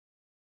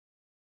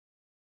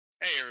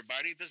Hey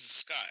everybody, this is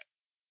Scott.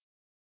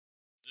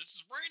 This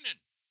is Brandon.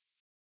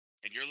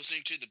 And you're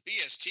listening to the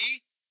BST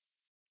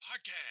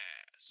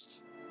Podcast.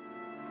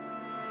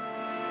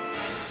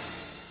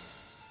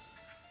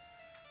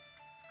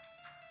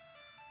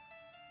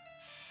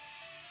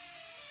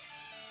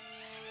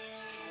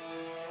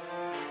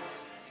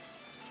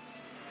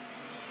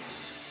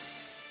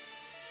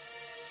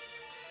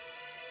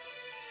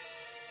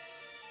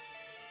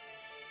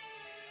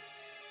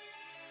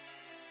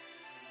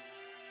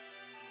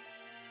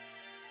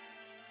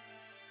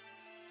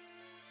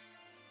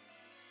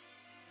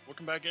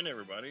 Welcome back in,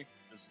 everybody.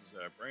 This is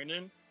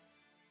Brandon.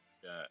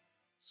 Got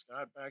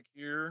Scott back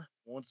here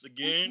once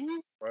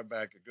again. Brought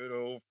back a good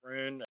old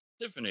friend,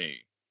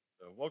 Tiffany.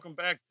 So welcome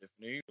back,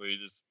 Tiffany. Hopefully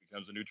this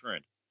becomes a new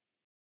trend.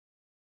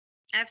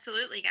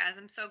 Absolutely, guys.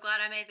 I'm so glad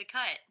I made the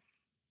cut.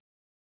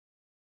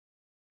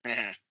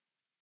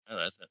 Oh,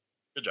 that's it.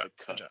 Good job.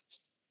 Good job.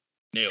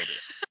 Nailed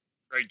it.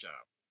 Great job.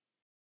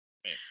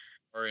 Man,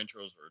 our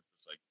intros are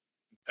just like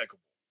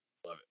impeccable.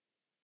 Love it.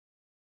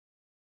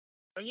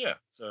 But yeah,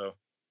 so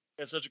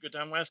we had such a good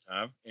time last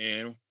time,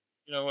 and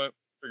you know what?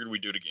 Figured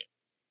we'd do it again.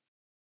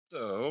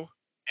 So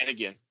and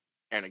again,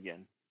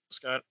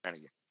 Scott, and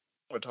again.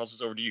 I'm gonna toss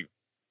this over to you.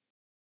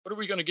 What are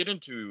we going to get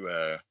into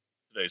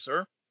today,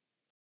 sir?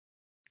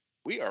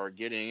 We are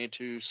getting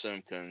into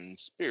some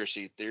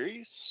conspiracy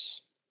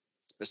theories,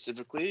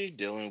 specifically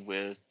dealing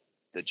with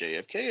the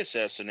JFK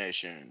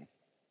assassination.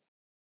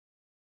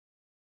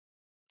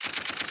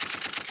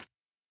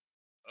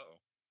 Uh-oh.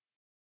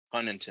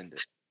 Pun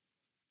intended.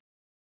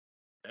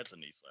 That's a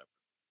knee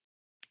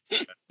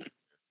slapper.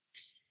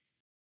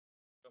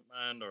 Don't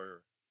mind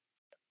our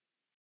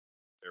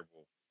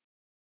terrible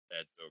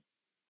bad joke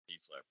knee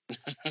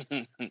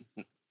slapper.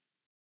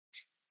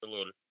 We're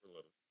loaded.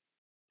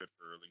 Good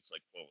for at least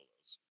like 12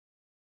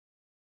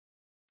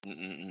 of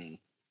those.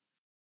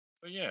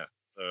 But yeah,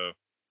 so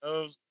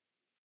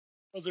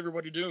how's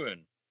everybody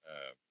doing?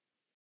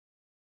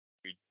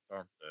 We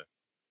talked.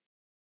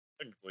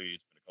 Technically,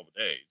 it's been a couple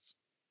days.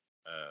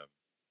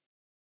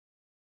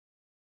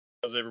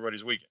 How's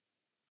everybody's weekend?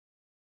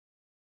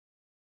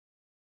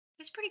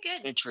 It's pretty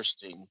good.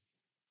 Interesting.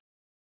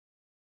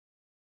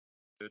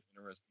 Good,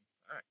 interesting.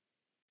 All right,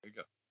 there you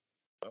go.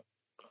 Well,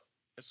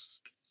 we'll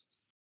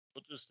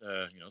just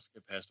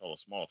skip past all the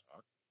small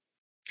talk.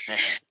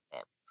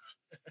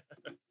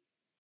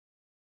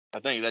 I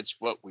think that's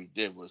what we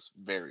did was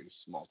very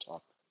small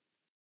talk.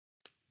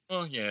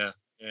 Oh yeah.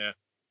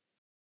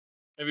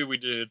 Maybe we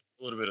did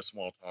a little bit of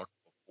small talk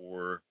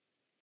before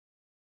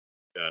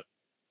that.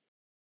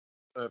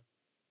 But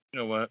you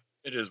know what?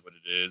 It is what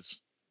it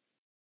is.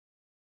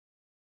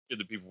 Give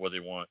the people what they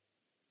want.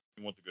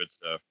 We want the good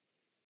stuff.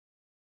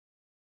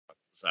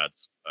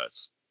 Besides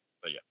us.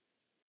 But yeah.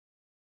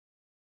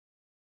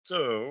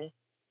 So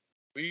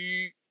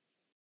we,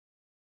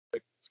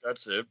 like Scott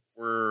said,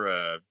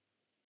 we're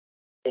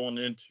going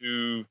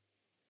into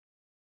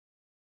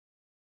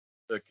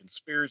the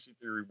conspiracy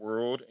theory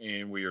world,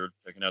 and we are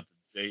checking out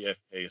the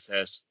JFK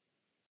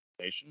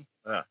assassination.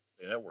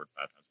 Say that word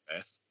 5 times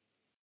fast.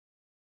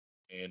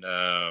 And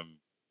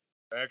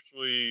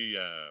actually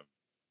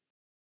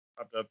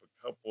popped up a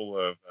couple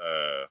of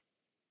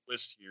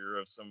lists here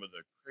of some of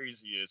the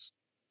craziest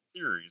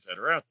theories that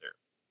are out there.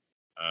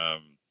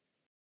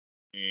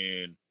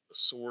 And the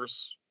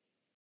source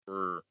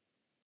for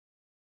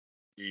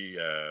the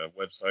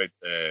website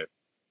that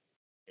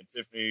and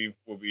Tiffany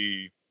will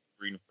be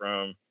reading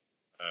from,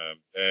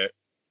 that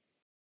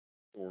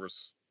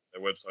source,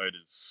 that website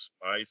is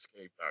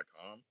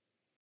spyscape.com,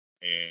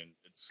 and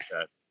it's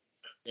got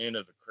 10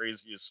 of the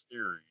craziest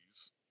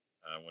theories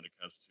when it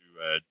comes to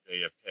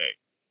JFK.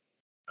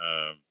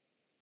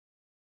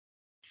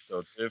 So,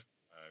 Tiff,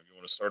 you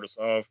want to start us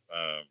off?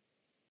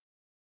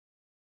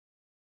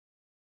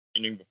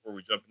 Before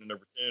we jump into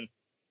number 10?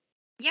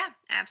 Yeah,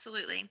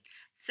 absolutely.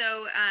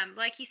 So,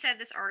 like you said,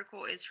 this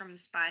article is from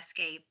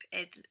Spyscape.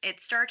 It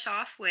starts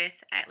off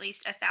with at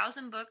least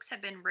 1,000 books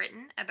have been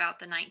written about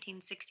the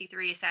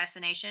 1963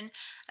 assassination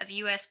of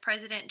U.S.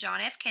 President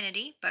John F.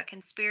 Kennedy, but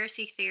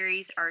conspiracy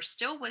theories are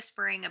still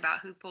whispering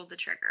about who pulled the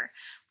trigger.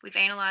 We've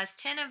analyzed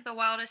 10 of the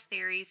wildest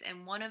theories,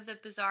 and one of the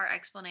bizarre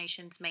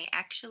explanations may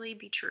actually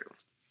be true.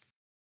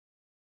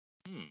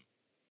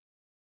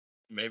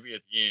 Maybe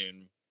at the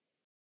end,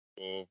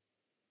 we'll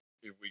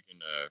see if we can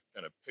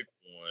kind of pick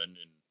one,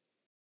 and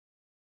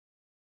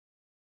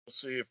we'll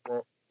see if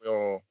we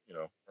all,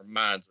 our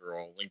minds are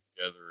all linked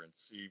together and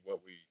see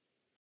what we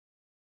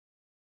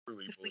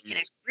really if believe. We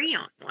can agree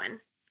on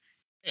one.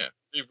 Yeah,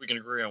 see if we can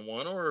agree on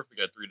one, or if we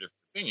got 3 different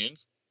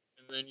opinions,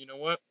 and then you know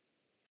what?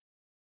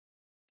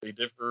 They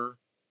differ.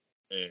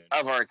 And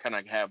I've already kind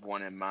of have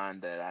one in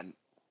mind that I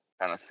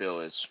kind of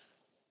feel is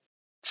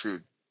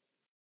true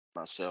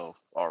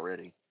myself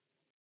already.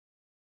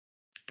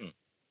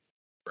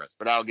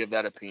 But I'll give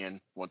that opinion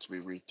once we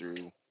read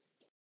through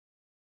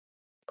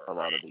a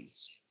lot of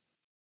these.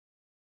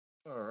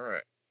 All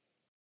right.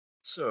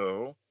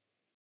 So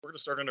we're going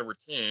to start on number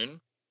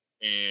 10.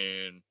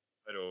 And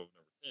title of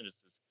number 10 is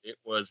this: It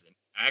was an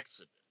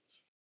accident.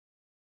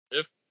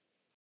 If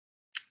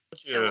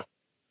don't you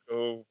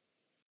go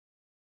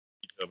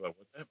detail about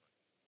what that might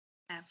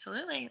be?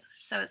 Absolutely.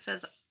 So it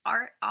says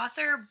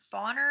author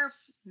Bonner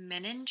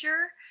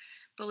Menninger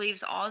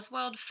believes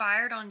Oswald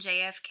fired on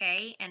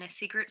JFK and a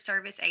Secret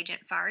Service agent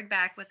fired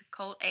back with a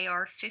Colt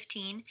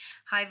AR-15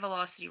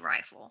 high-velocity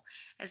rifle.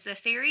 As the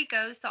theory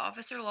goes, the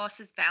officer lost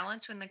his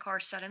balance when the car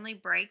suddenly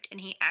braked and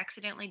he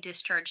accidentally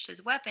discharged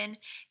his weapon,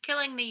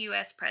 killing the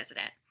U.S.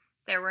 president.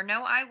 There were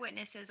no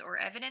eyewitnesses or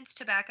evidence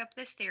to back up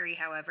this theory,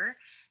 however.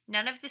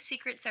 None of the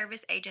Secret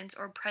Service agents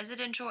or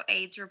presidential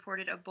aides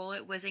reported a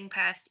bullet whizzing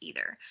past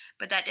either,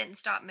 but that didn't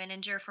stop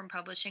Menninger from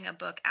publishing a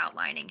book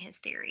outlining his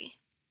theory.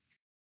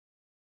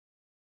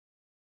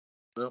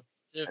 Well,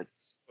 if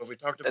That's what we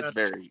talked that's about,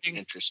 very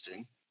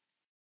interesting.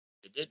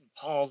 it didn't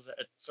pause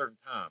at a certain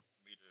time for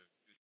me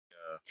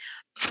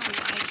to do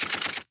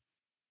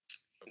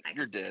the.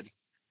 You're dead.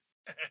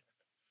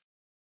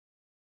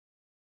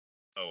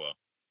 Oh well,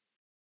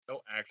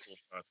 no actual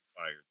shots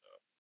fired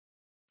though.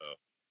 So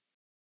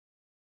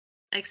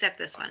Except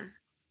this one.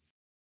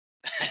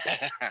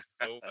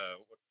 no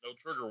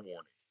trigger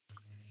warning.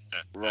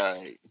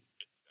 Right.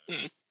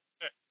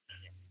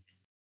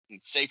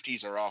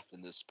 Safeties are off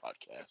in this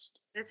podcast.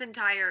 This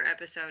entire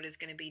episode is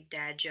going to be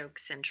dad joke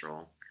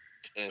central.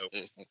 Nope.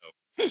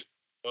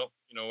 Well,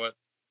 you know what?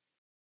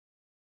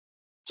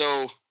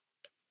 So,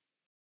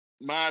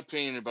 my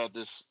opinion about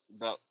this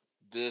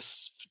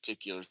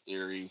particular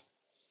theory,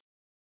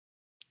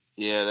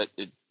 yeah, that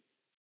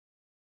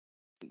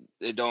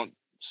it don't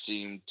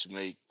seem to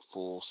make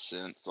full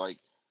sense. Like,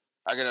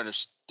 I can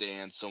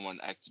understand someone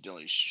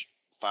accidentally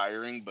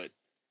firing, but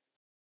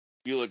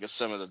if you look at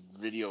some of the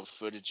video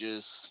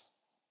footages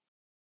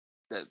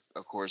that,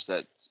 of course,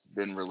 that's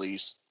been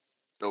released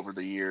over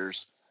the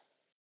years,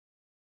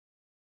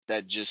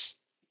 that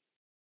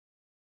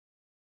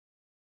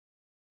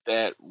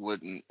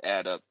wouldn't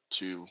add up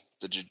to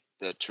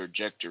the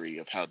trajectory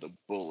of how the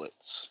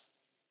bullets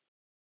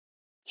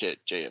hit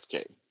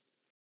JFK.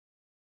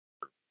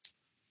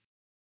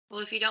 Well,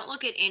 if you don't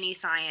look at any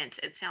science,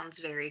 it sounds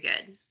very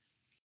good.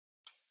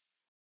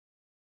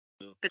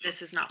 But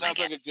this is not my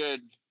guess.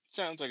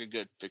 Sounds like a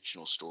good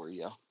fictional story,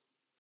 yeah.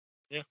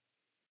 Yeah.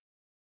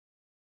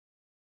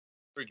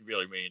 Freaky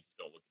really means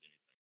don't look at anything.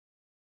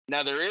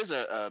 Now there is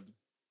a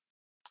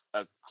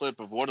clip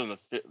of one of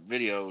the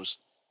videos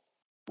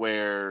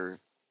where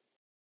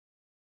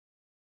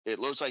it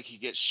looks like he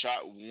gets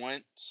shot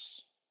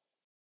once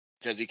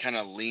because he kind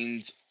of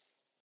leans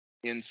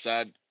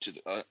inside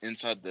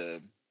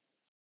the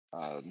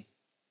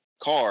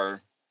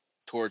car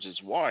towards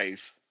his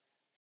wife,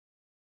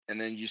 and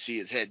then you see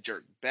his head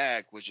jerk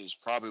back, which is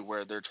probably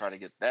where they're trying to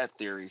get that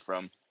theory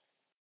from.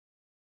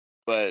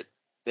 But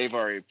they've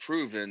already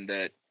proven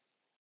that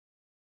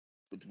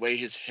the way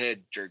his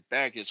head jerked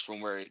back is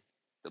from where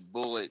the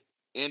bullet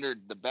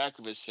entered the back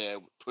of his head,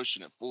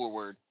 pushing it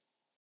forward,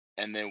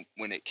 and then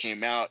when it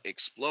came out,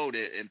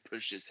 exploded and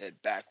pushed his head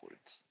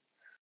backwards.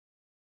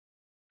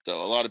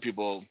 So a lot of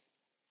people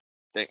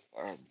think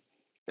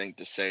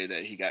to say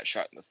that he got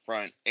shot in the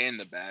front and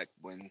the back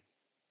when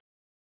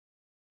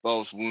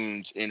both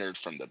wounds entered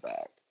from the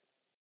back.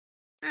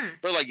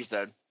 But like you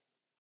said,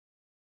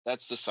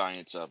 that's the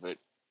science of it.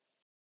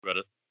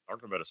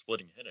 Talking about a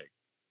splitting headache.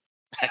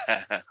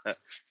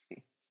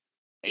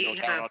 Ain't no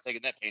Tylenol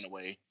taking that pain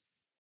away.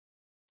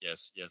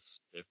 Yes,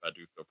 if I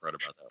do feel proud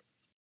about that.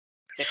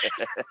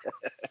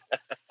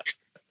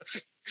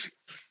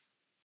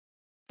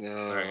 No.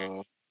 All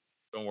right.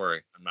 Don't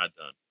worry, I'm not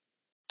done.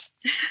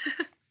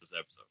 This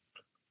episode.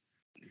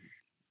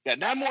 Got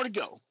 9 more to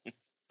go.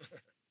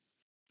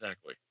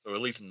 Exactly. So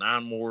at least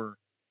 9 more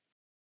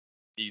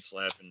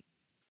slappers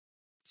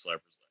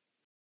left.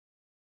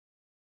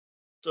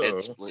 So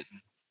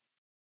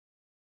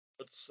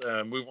let's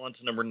move on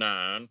to number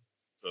 9.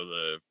 So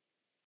the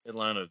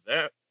headline of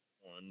that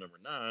one, number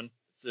 9, it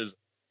says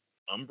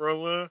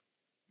Umbrella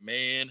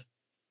Man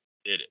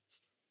Did It.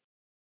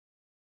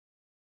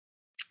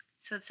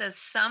 So it says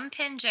some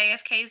pin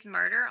JFK's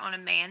murder on a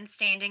man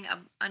standing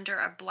under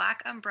a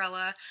black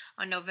umbrella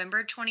on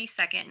November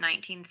 22nd,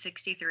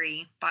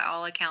 1963, by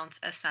all accounts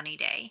a sunny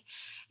day.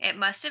 It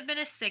must have been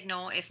a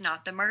signal, if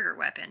not the murder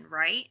weapon,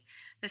 right?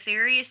 The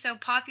theory is so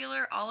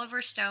popular,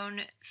 Oliver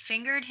Stone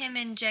fingered him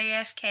in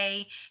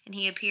JFK, and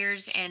he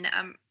appears in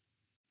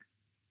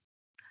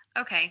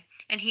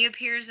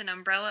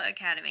Umbrella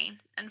Academy.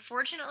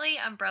 Unfortunately,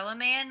 Umbrella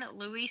Man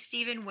Louis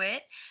Stephen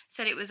Witt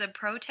said it was a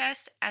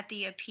protest at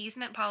the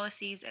appeasement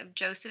policies of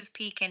Joseph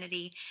P.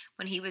 Kennedy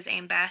when he was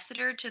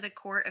ambassador to the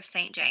court of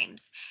St.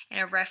 James, in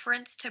a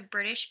reference to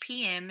British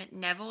PM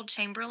Neville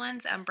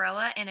Chamberlain's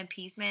umbrella and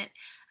appeasement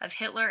of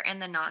Hitler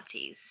and the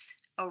Nazis.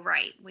 Oh,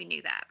 right, we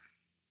knew that.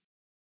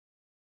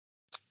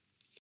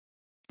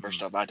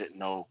 First off, I didn't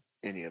know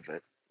any of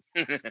it.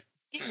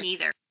 Didn't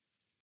either.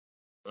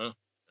 Well,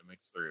 that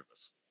makes 3 of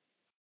us.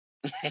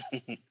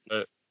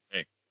 But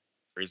hey,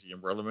 Crazy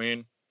Umbrella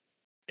Man,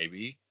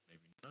 maybe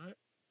not.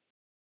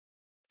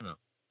 I don't know.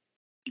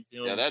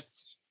 Yeah,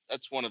 that's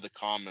one of the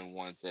common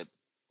ones that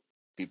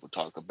people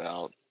talk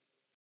about.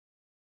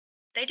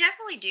 They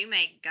definitely do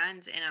make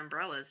guns and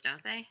umbrellas,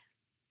 don't they?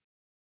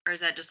 Or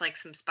is that just like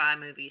some spy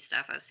movie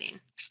stuff I've seen?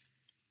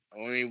 I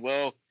mean,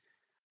 well,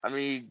 I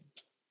mean,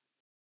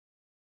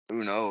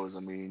 who knows? I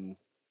mean,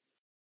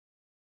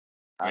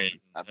 I I've mean,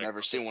 I've heck, never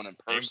look seen up one in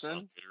the name sounds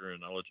person, Peter,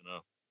 and I'll let you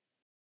know.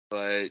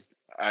 but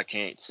I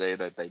can't say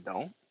that they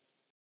don't.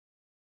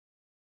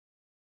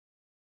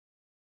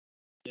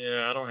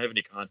 Yeah, I don't have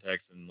any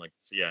contacts in like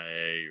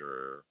CIA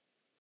or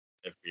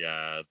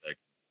FBI that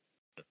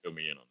can fill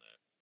me in on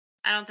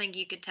that. I don't think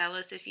you could tell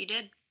us if you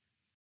did.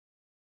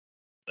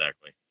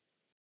 Exactly.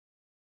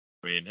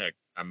 I mean, heck,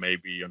 I may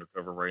be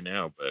undercover right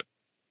now, but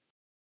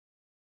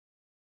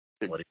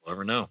nobody will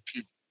ever know.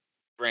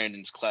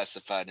 Brandon's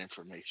classified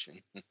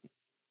information.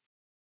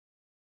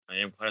 I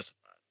am classified.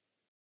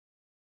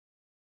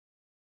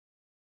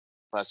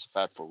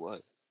 Classified for what?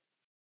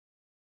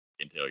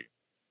 I can tell you.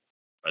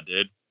 If I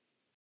did,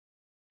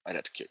 I'd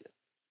have to kill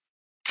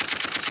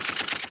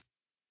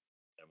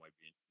that might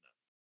be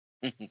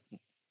enough. you.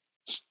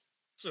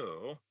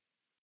 So,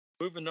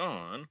 moving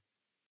on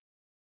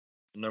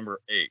to number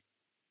 8.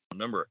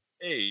 Number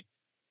 8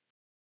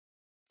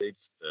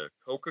 states the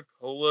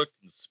Coca-Cola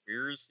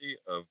conspiracy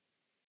of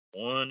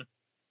one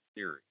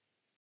theory.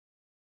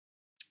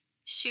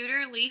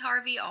 Shooter Lee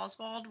Harvey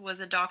Oswald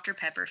was a Dr.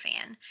 Pepper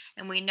fan,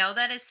 and we know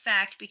that is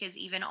fact because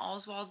even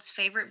Oswald's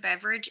favorite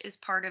beverage is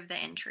part of the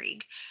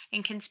intrigue.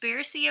 In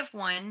Conspiracy of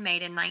One,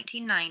 made in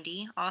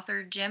 1990,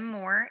 author Jim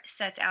Moore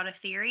sets out a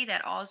theory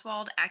that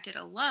Oswald acted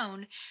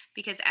alone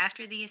because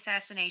after the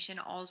assassination,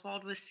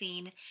 Oswald was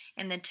seen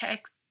in the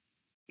Texas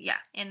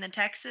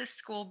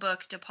school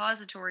book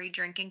depository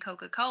drinking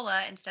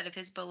Coca-Cola instead of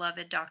his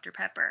beloved Dr.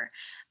 Pepper.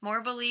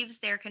 Moore believes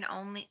there can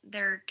only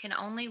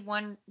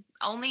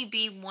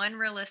be one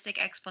realistic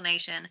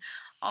explanation.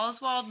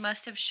 Oswald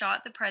must have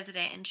shot the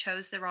president and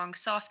chose the wrong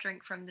soft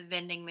drink from the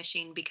vending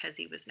machine because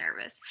he was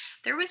nervous.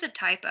 There was a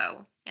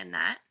typo in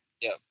that.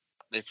 Yep,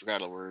 they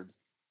forgot a word.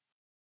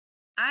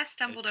 I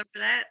stumbled over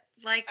that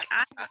like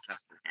I had.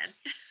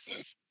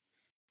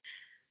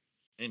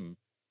 And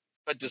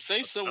But to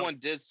say someone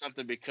did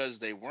something because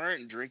they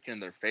weren't drinking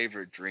their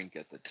favorite drink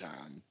at the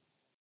time.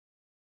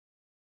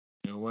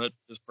 you know what?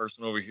 This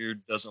person over here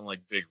doesn't like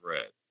Big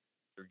Red.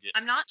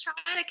 I'm not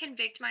trying to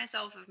convict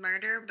myself of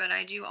murder, but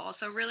I do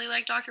also really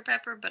like Dr.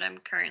 Pepper, but I'm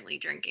currently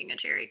drinking a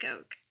cherry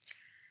Coke.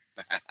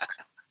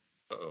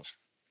 Uh-oh.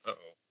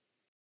 Uh-oh.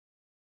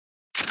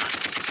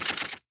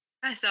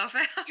 Myself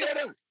out. Get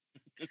her!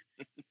 Get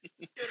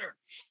her!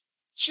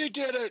 She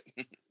did it!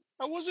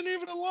 I wasn't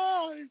even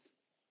alive!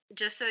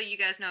 Just so you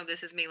guys know,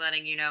 this is me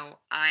letting you know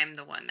I'm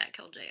the one that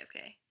killed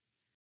JFK.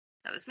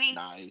 That was me.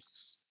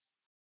 Nice.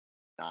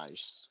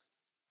 Nice.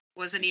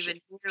 Wasn't even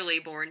nearly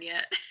born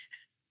yet.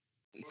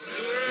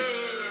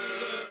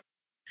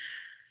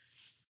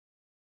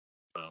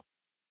 Well,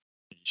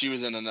 She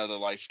was in another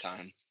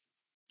lifetime.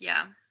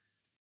 Yeah.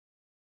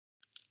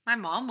 My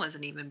mom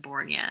wasn't even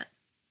born yet.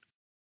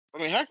 I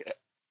mean,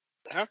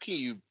 how can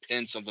you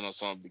pin something on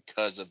someone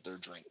because of their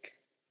drink?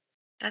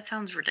 That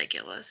sounds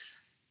ridiculous.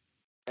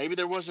 Maybe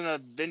there wasn't a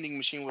vending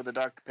machine with a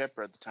Dr.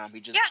 Pepper at the time.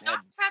 He just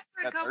Dr. Pepper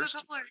and got thirsty.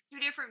 Coca-Cola are two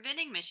different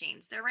vending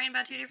machines. They're ran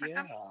by two different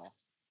companies.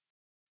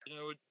 You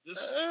know,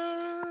 this,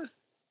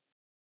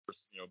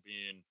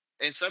 being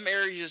in some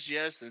areas,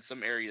 yes. In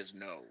some areas,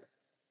 no.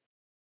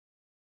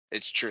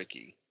 It's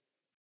tricky.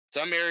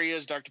 Some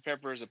areas, Dr.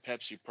 Pepper is a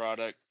Pepsi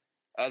product.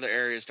 Other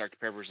areas, Dr.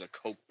 Pepper is a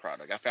Coke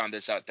product. I found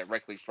this out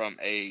directly from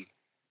a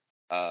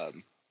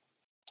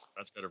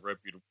that's got a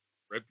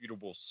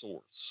reputable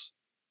source.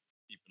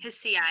 His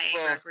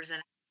CIA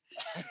representative.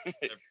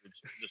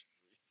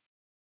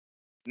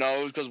 No,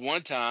 it was because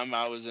one time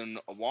I was in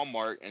a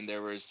Walmart and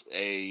there was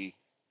a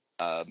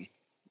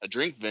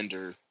drink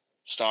vendor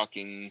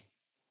restocking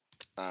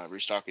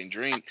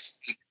drinks,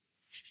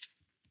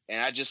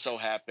 and I just so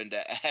happened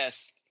to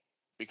ask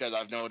because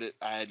I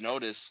had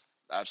noticed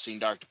I've seen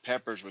Dr.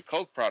 Peppers with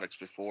Coke products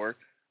before,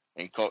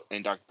 and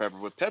Dr. Pepper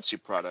with Pepsi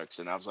products,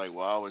 and I was like,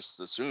 well, I always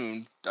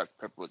assumed Dr.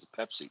 Pepper was a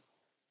Pepsi.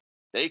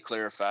 They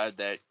clarified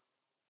that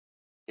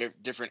in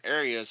different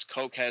areas,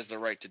 Coke has the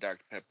right to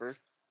Dr. Pepper,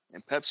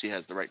 and Pepsi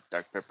has the right to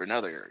Dr. Pepper in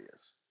other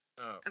areas.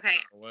 Okay,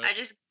 I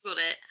just Googled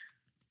it.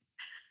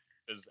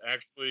 Is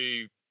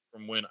actually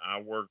from when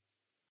I worked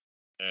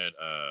at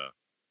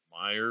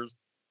Myers.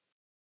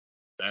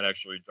 That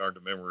actually jogged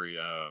a memory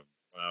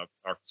when I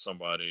talked to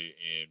somebody,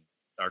 and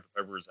Dr.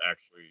 Pepper is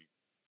actually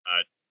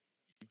not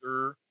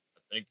either. I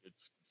think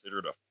it's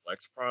considered a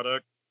flex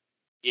product.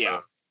 Yeah.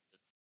 So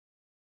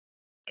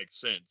it makes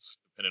sense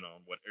depending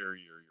on what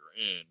area you're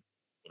in.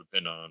 Will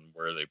depend on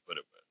where they put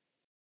it with.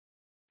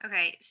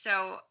 Okay,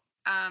 so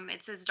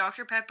it says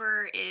Dr.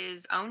 Pepper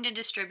is owned and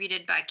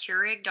distributed by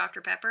Keurig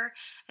Dr. Pepper,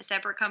 a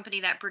separate company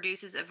that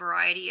produces a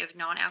variety of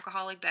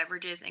non-alcoholic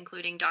beverages,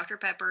 including Dr.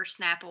 Pepper,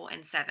 Snapple,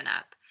 and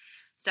 7-Up.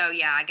 So,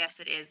 yeah, I guess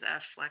it is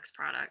a flex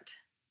product.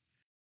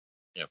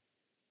 Yep.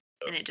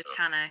 And it just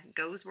kind of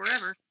goes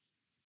wherever.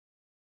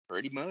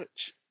 Pretty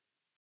much.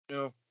 You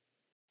know,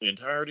 the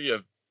entirety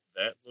of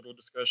that little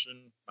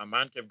discussion, my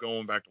mind kept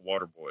going back to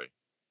Waterboy.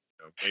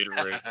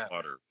 Gatorade,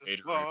 water.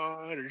 Gatorade.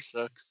 Water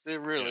sucks. It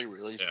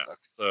really Yeah.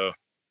 sucks. So,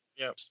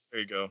 yeah,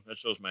 there you go. That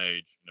shows my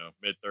age.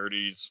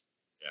 Mid-30s.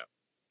 Yeah.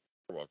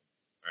 You're welcome.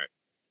 All right.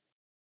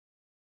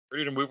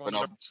 Ready to move on But to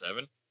no, number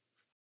 7?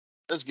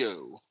 let's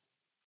go.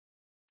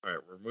 All right.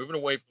 We're moving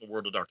away from the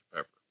world of Dr.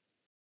 Pepper.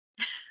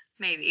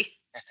 Maybe.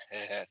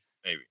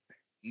 Maybe.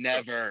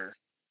 Never.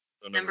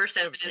 So Number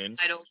 7 is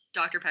titled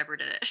Dr. Pepper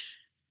Did It.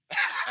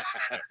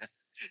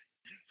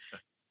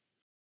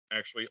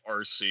 Actually,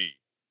 RC.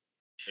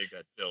 They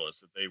got jealous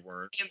that they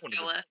weren't one of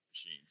the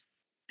machines.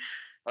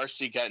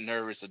 RC got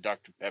nervous at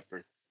Dr.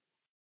 Pepper.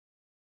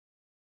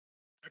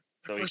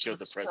 So he killed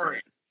the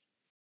president.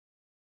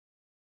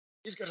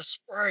 He's got a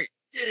Sprite.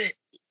 Get it.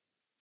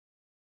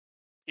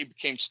 He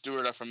became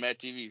steward up from Mad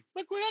TV.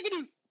 Look what I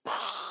can do.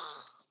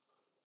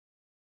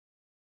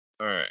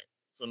 All right.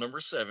 So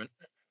number 7.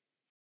 If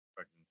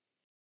I can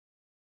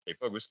stay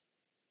focused.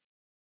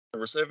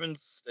 Number 7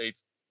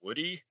 states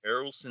Woody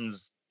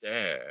Harrelson's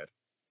dad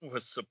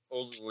was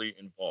supposedly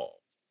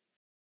involved.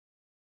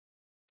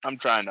 I'm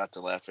trying not to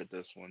laugh at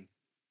this one.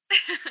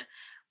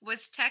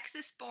 Was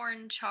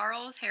Texas-born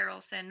Charles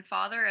Harrelson,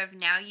 father of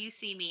Now You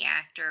See Me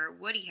actor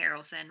Woody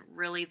Harrelson,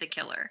 really the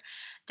killer?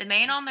 The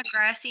man on the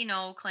grassy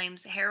knoll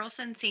claims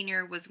Harrelson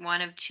Sr. was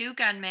one of 2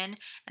 gunmen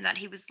and that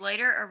he was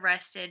later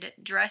arrested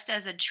dressed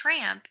as a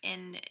tramp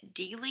in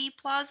Dealey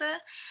Plaza.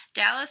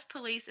 Dallas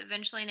police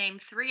eventually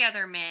named 3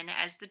 other men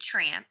as the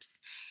tramps.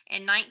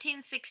 In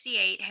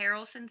 1968,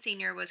 Harrelson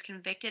Sr. was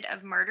convicted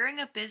of murdering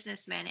a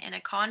businessman in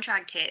a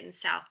contract hit in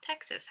South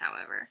Texas,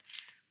 however.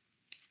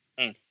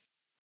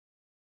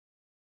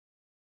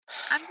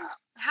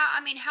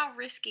 How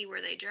risky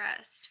were they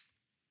dressed?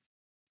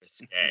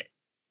 Risque.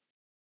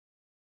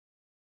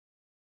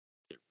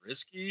 Is it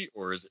risky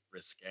or is it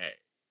risque?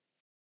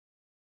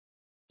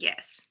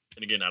 Yes.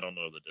 And again, I don't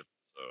know the difference,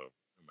 so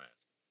who am I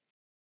asking?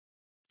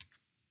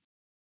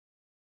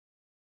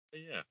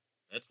 But yeah,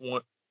 that's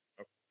one.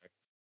 I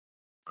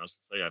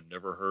honestly say I've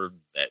never heard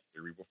that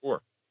theory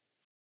before.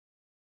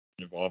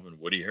 Involving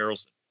Woody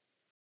Harrelson.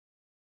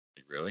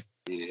 Really?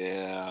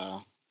 Yeah.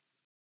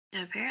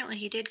 Apparently,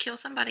 he did kill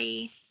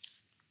somebody.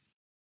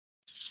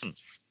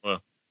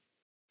 Well,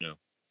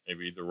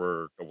 maybe there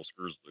were a couple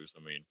screws loose.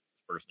 I mean, his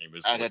first name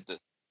is. I'd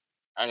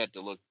have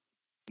to look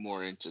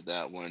more into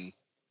that one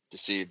to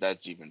see if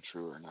that's even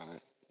true or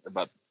not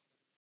about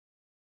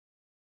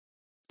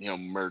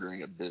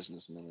murdering a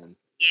businessman.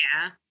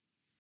 Yeah.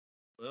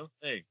 Well,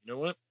 hey, you know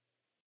what?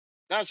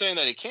 Not saying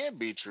that it can't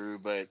be true,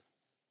 but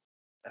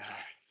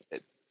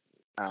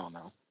I don't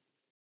know.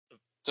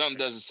 Something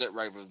doesn't sit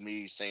right with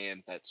me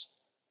saying that's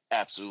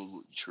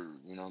absolutely true.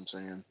 You know what I'm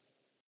saying?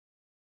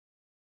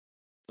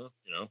 Well,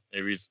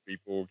 maybe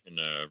people can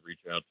reach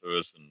out to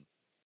us and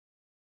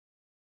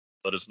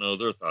let us know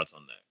their thoughts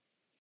on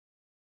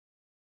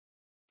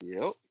that.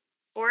 Yep.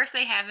 Or if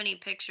they have any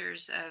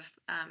pictures of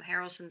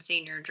Harrelson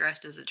Sr.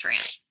 dressed as a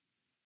tramp.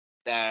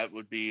 That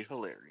would be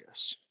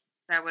hilarious.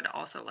 I would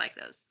also like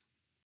those.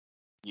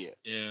 Yeah.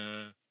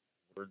 Yeah.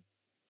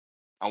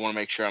 I want to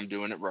make sure I'm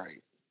doing it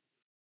right.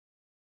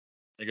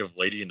 Think of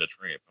Lady and the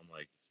Tramp. I'm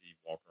like, you see,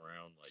 walk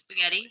around like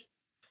spaghetti.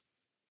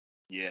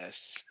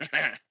 Yes. What a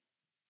tramp.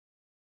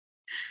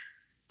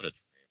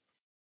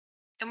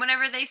 And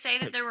whenever they say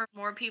that there were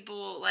more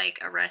people like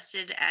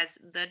arrested as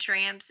the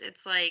tramps,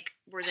 it's like,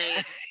 were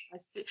they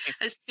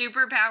a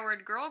super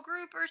powered girl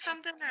group or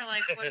something, or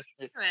like what are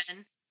they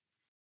doing?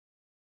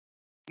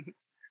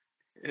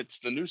 It's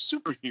the new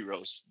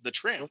superheroes, the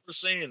Tramp. When we're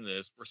saying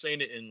this, we're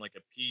saying it in like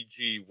a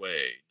PG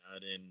way,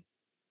 not in,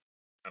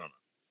 I don't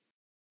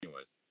know.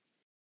 Anyways.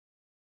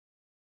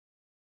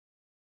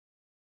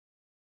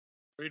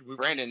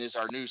 Brandon is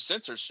our new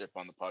censorship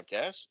on the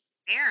podcast.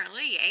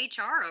 Apparently,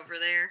 HR over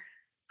there.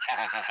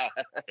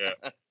 Yeah.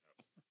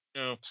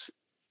 Got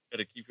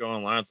to keep you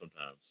online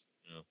sometimes.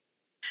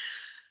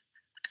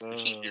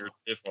 Keep your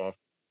tiff off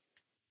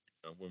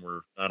when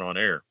we're not on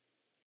air.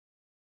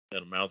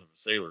 Got the mouth of a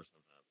sailor sometimes.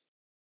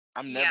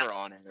 I'm never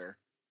on air.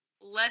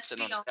 Let's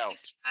be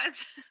honest,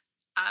 guys.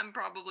 I'm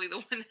probably the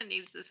one that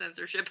needs the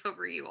censorship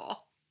over you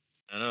all.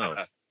 I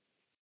know.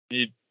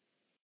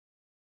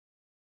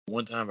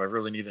 One time I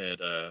really need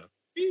that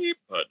beep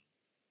button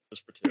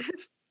just for Tiff.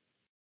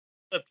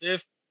 What's up,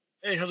 Tiff?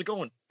 Hey, how's it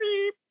going?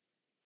 Beep.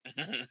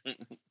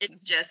 It's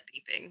just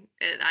beeping,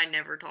 and I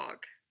never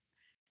talk.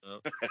 You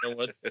know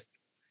what?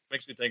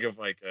 Makes me think of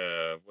like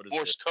what is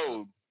Morse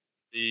code?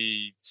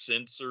 The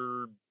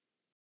censored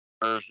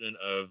version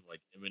of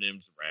like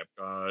Eminem's Rap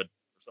God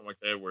or something like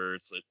that, where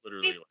it's like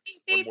literally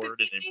like one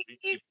word and then beep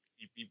beep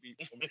beep beep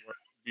beep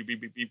beep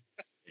beep beep beep.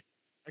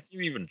 I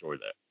can even enjoy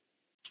that.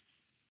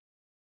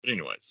 But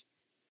anyways,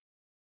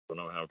 I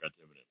don't know how it got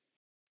to Eminem.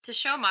 To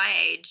show my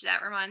age,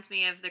 that reminds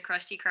me of the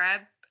Krusty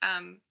Krab.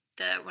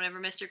 Whenever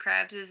Mr.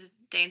 Krabs is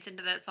dancing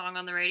to that song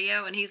on the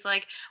radio, and he's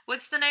like,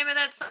 "What's the name of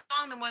that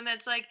song? The one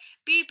that's like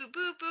beep boop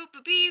boop boop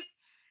boop beep."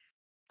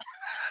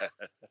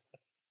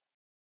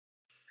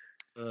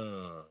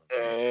 Oh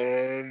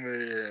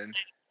man,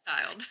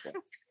 child.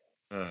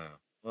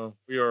 Well,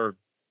 we are a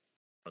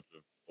bunch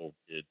of old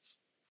kids.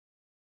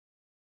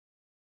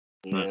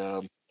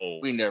 Yeah,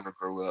 Old. we never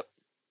grew up.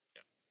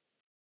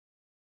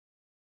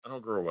 I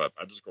don't grow up.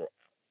 I just grow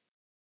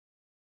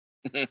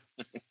out.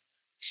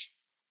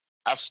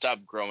 I've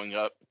stopped growing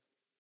up.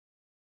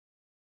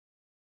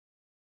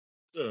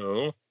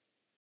 So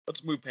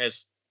let's move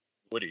past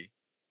Woody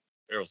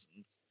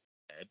Harrelson's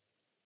dad,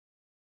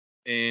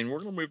 and we're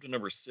gonna move to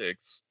number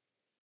 6.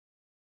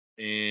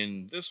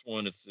 And this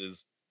one, it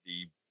says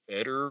the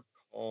Better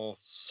Call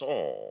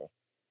Saul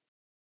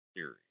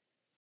theory,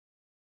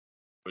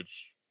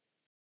 which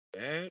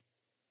is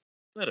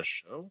that a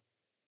show?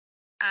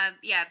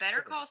 Yeah,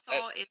 Better Call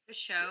Saul is a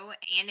show,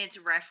 and it's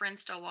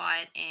referenced a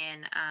lot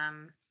in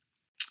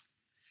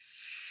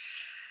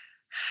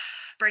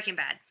Breaking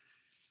Bad.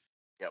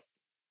 Yep.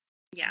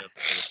 Yeah. Nothing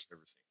I've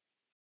ever seen.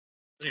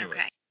 But anyways,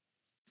 Okay.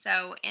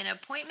 So, in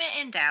Appointment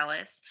in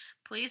Dallas,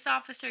 police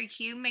officer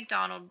Hugh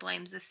McDonald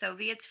blames the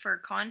Soviets for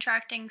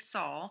contracting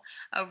Saul,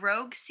 a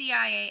rogue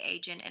CIA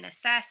agent and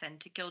assassin,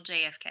 to kill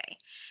JFK.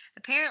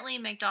 Apparently,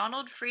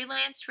 McDonald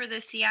freelanced for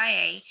the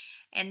CIA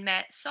and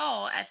met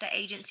Saul at the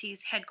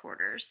agency's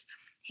headquarters.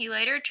 He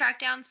later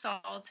tracked down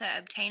Saul to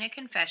obtain a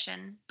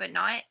confession, but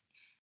not,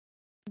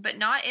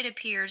 it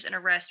appears, an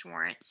arrest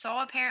warrant.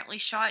 Saul apparently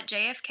shot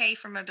JFK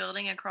from a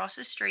building across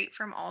the street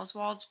from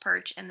Oswald's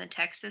perch in the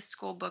Texas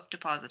School Book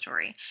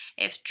Depository.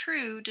 If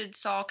true, did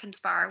Saul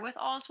conspire with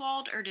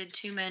Oswald, or did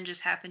two men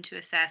just happen to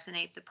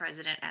assassinate the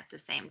president at the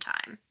same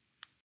time?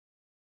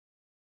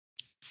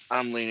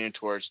 I'm leaning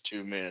towards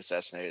 2 men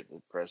assassinated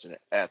the president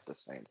at the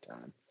same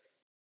time.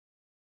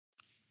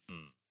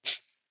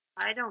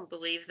 I don't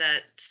believe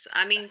that.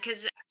 I mean,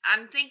 because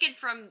I'm thinking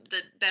from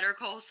the Better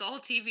Call Saul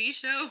TV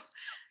show.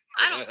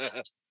 I don't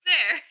think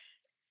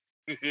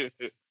it's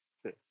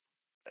there.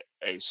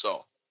 Hey,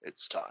 Saul,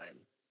 it's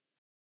time.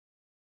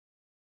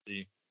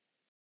 see,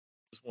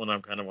 this one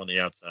I'm kind of on the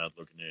outside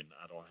looking in.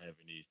 I don't have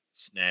any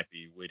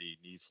snappy, witty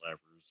knee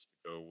slappers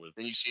to go with.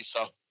 Then you see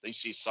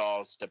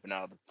Saul. Stepping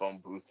out of the phone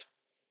booth.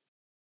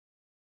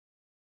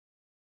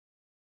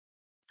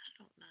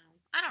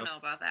 I don't know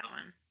about that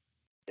one.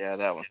 Yeah,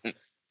 that one.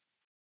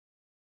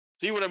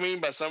 See what I mean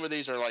by some of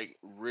these are like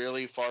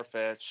really far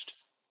fetched.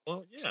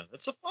 Well, yeah,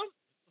 that's a fun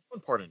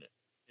part in it,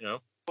 you know.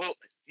 Well,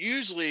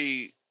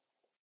 usually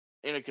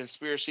in a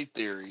conspiracy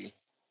theory,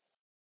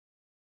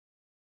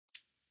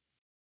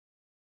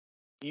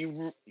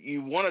 you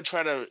want to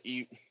try to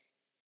you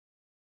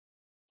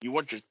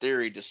want your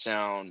theory to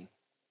sound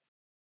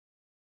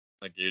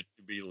Like it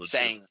could be legit.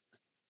 sane.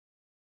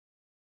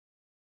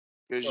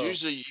 Because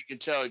usually you can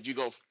tell if you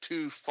go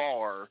too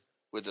far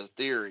with a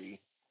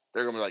theory,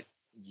 they're gonna be like,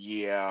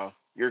 "Yeah,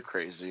 you're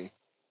crazy.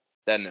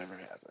 That never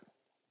happened."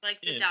 Like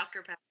the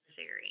Dr. Pepper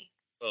theory.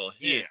 Well,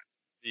 yeah.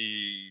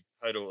 The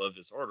title of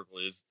this article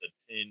is the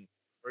 10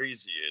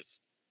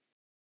 craziest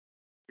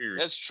theories.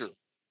 That's true.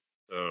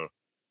 So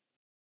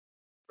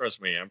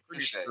trust me, I'm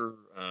pretty sure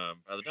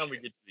by the time we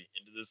get to the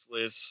end of this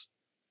list,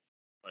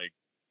 like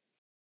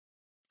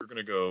we're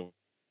gonna go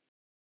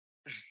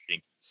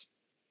dinkies.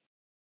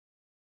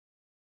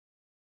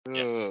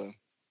 Yeah.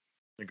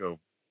 Gonna go,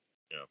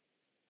 you know,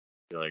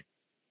 be like,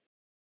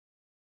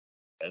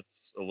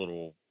 that's a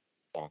little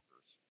bonkers.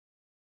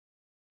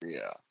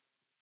 Yeah.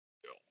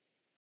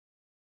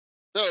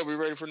 So, are we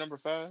ready for number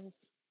 5?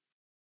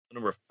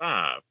 Number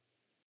 5.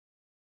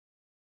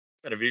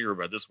 Kind of eager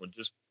about this one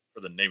just for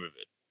the name of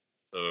it.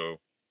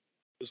 So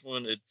this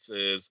one, it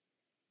says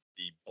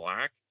the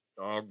Black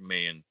Dog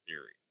Man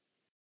theory.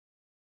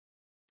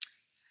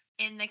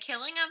 In The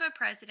Killing of a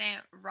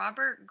President,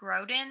 Robert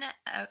Groden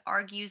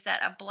argues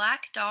that a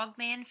black dog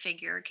man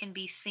figure can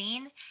be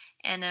seen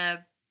in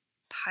a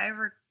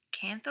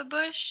pyracantha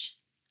bush.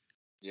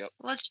 Yep.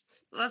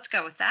 Let's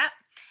go with that.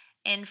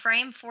 In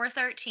frame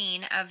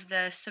 413 of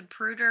the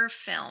Zapruder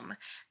film.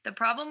 The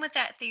problem with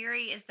that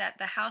theory is that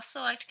the House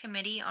Select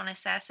Committee on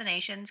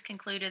Assassinations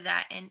concluded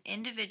that an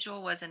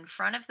individual was in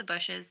front of the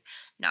bushes,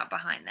 not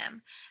behind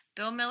them.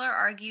 Bill Miller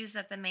argues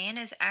that the man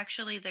is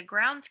actually the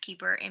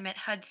groundskeeper, Emmett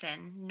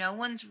Hudson. No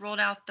one's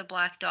ruled out the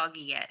black doggy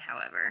yet,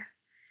 however.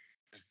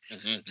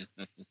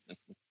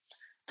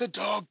 The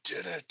dog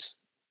did it.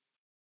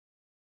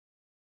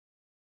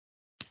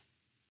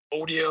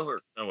 Old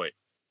Yeller. No, wait.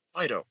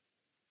 Fido.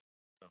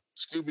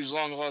 Scooby's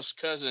long lost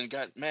cousin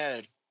got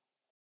mad.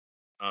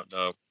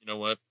 No, you know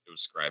what? It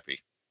was Scrappy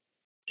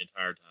the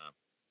entire time.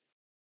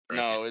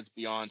 Scrappy. No, it's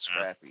beyond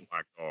Scrappy.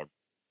 Black dog.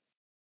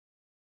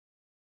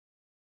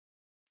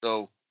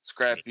 So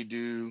Scrappy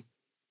Doo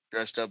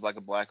dressed up like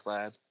a black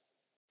lad.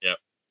 Yep.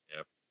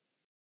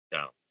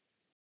 Got him.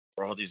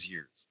 For all these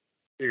years,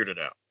 figured it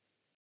out.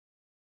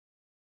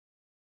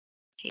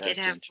 He did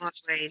have a lot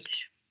of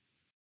rage.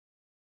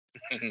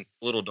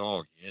 Little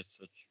dog. He has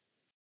such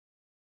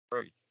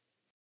rage.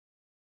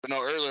 But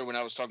no, earlier when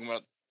I was talking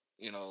about,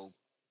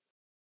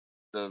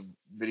 the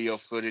video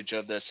footage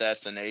of the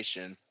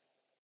assassination,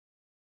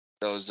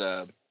 those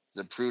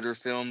Zapruder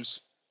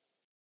films,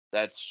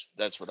 that's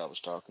what I was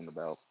talking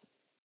about.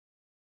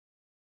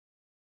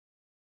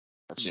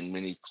 I've seen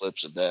many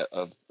clips of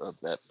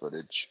that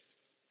footage.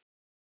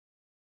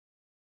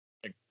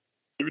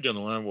 Maybe down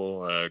the line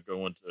we'll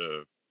go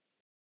into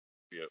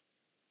be a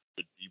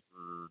bit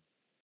deeper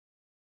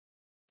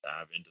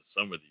dive into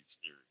some of these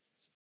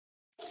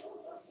theories.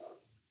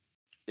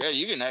 Yeah,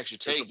 you can actually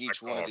There's a take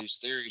each black one of dog. these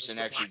theories There's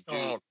and a black actually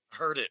do. dog. I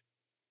heard it.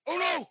 Oh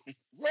no!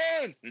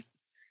 Run!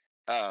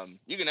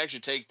 You can actually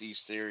take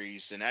these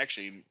theories and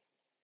actually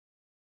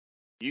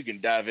you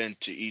can dive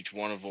into each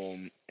one of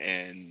them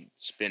and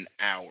spend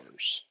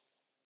hours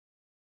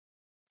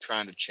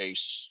trying to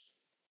chase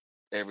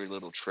every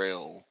little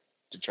trail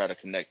to try to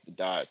connect the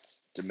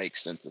dots to make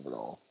sense of it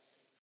all.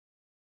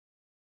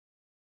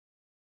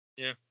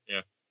 Yeah.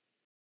 We'll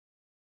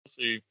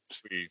see if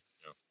we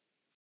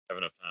have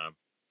enough time.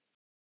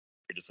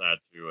 We decide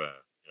to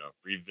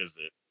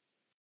revisit.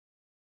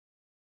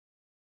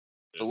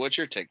 So what's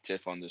your take,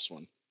 Tiff, on this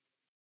one?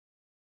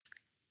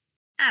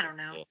 I don't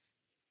know.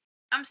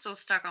 I'm still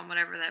stuck on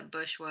whatever that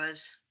bush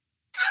was.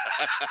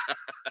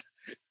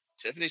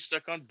 Tiffany's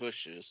stuck on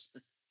bushes.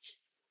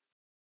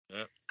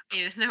 Yeah.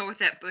 I don't know what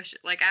that bush.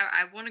 Like,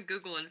 I want to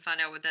Google and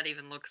find out what that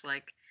even looks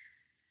like.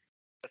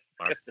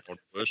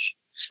 Bush.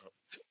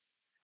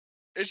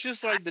 It's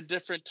just like the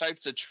different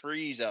types of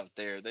trees out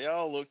there. They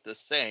all look the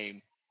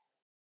same.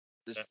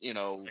 Just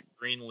like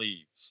green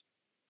leaves.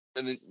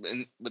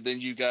 but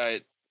then you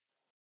got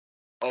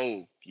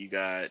oak, you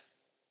got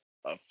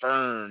a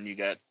fern, you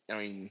got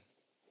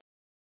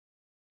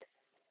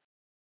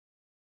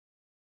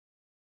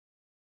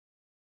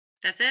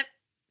That's it?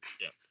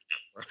 Yeah.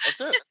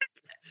 That's it.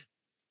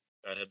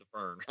 That had the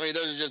fern. I mean,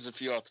 those are just a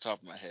few off the top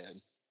of my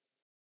head.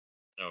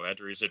 No,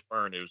 after he said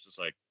fern, it was just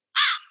like.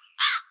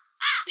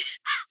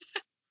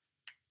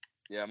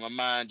 Yeah, my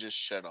mind just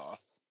shut off.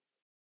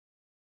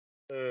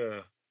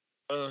 It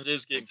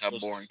is getting How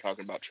close. boring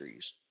talking about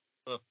trees.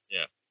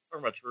 Yeah, talking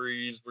about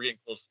trees. We're getting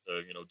close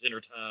to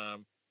dinner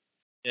time.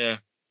 Yeah,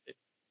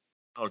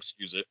 I'll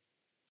excuse it.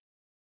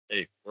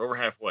 Hey, we're over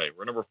halfway.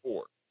 We're number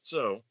 4.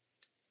 So,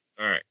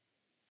 all right.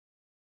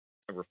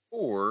 Number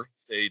 4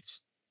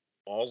 states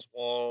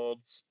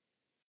Oswald's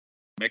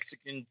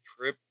Mexican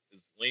trip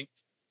is linked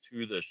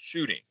to the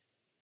shooting.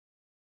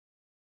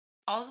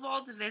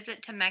 Oswald's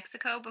visit to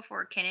Mexico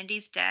before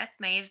Kennedy's death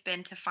may have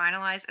been to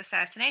finalize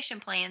assassination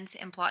plans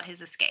and plot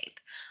his escape.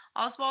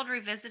 Oswald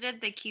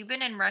revisited the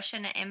Cuban and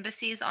Russian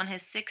embassies on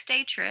his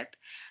 6-day trip.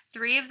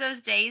 3 of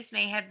those days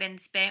may have been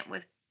spent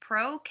with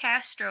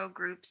pro-Castro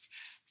groups,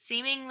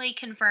 seemingly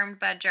confirmed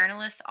by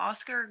journalist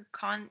Oscar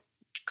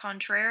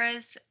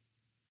Contreras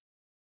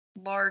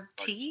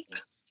Lartigue.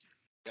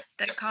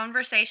 The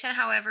conversation,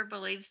 however,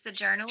 believes the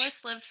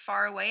journalist lived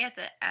far away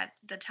at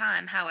the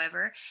time,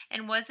 however,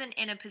 and wasn't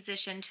in a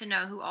position to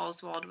know who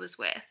Oswald was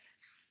with.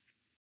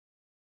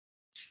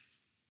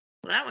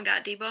 Well, that one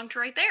got debunked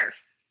right there.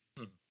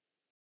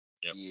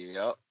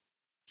 Yep.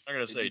 I'm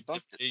gonna say,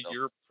 Tiffany, itself.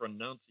 your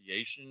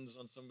pronunciations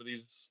on some of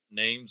these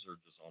names are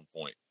just on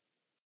point.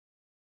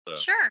 So,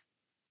 Sure.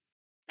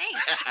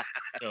 Thanks.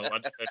 I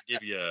just had to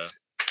give you a.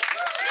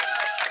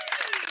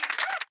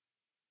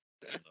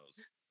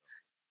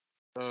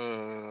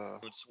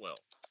 Good swell.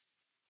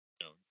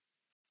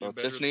 Well,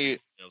 better Tiffany,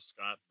 than,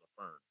 Scott the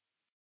Fern.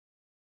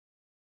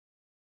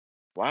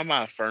 why am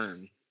I a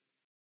fern?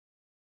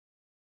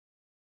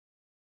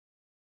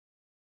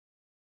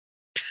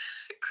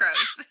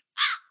 Gross.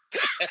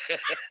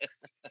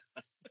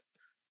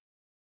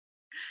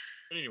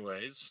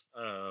 Anyways,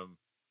 well,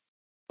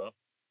 all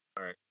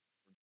right.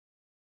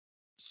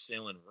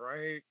 Sailing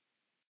right.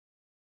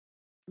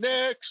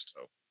 Next.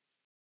 So,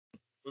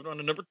 moving on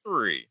to number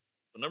 3.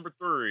 So number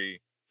 3,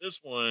 this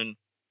one,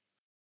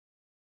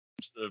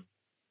 I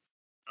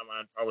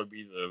might probably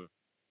be the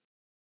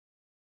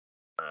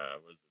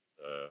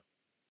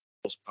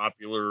most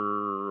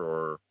popular,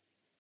 or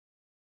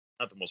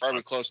not the most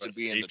Probably popular, close to but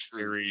being a the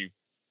truth. very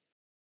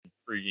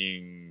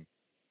intriguing.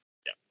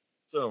 Yeah.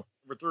 So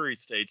number 3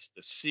 states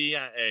the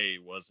CIA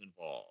was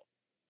involved.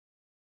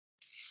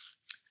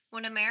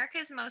 When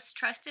America's most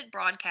trusted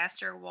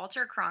broadcaster,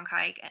 Walter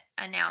Cronkite,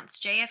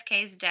 announced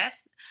JFK's death,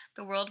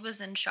 the world was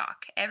in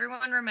shock.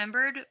 Everyone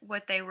remembered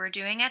what they were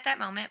doing at that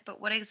moment,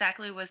 but what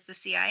exactly was the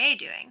CIA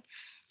doing?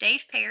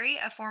 Dave Perry,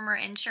 a former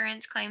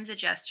insurance claims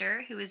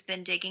adjuster who has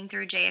been digging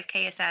through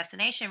JFK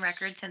assassination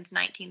records since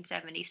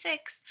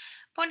 1976,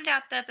 pointed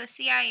out that the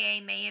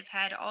CIA may have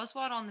had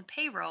Oswald on the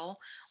payroll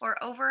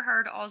or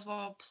overheard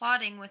Oswald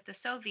plotting with the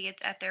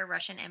Soviets at their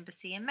Russian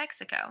embassy in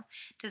Mexico.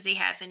 Does he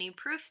have any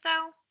proof,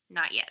 though?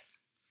 Not yet.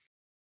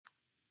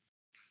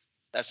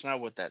 That's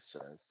not what that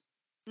says.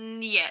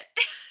 Yet.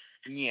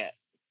 Yet.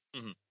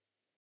 Mm-hmm.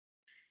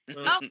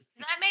 Oh, is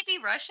that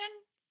maybe Russian?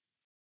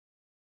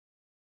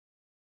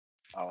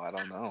 Oh, I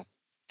don't know.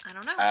 I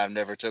don't know. I've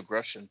never took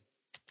Russian.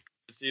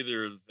 It's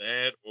either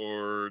that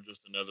or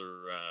just another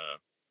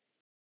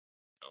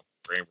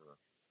grammar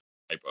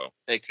typo.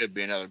 It could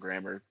be another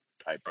grammar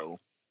typo.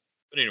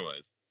 But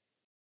anyways,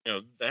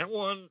 that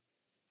one,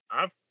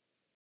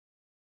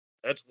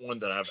 that's one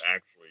that I've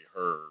actually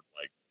heard,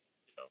 like,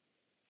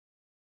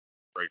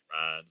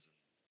 grapevines.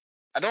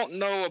 I don't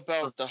know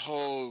about the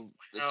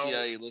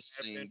CIA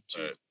listening happened, to,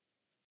 but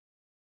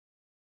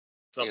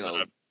something that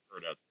I've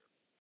heard out there.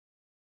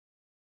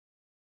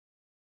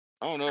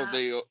 I don't know if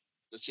they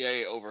the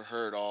CIA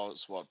overheard all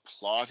what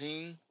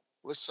plotting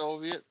with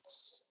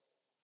Soviets,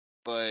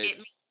 but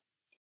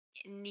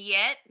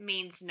Yet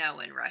means no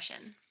in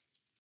Russian.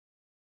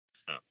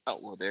 oh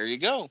well, there you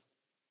go.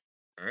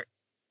 All right.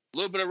 A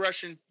little bit of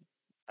Russian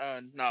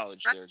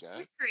knowledge there, Russian guys.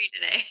 history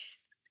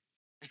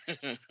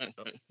today.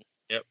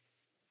 Yep.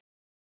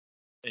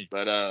 Hey,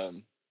 But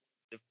learned.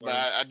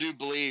 I do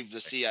believe the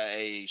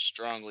CIA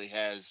strongly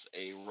has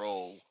a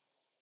role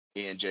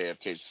in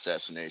JFK's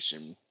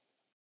assassination.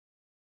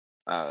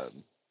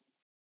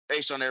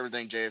 Based on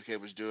everything JFK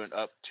was doing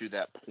up to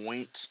that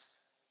point,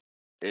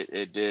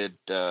 it did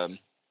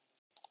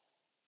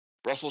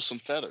ruffle some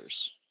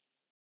feathers.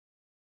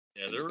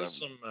 Yeah, in there the was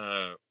government.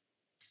 some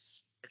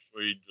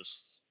actually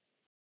just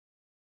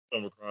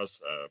come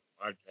across a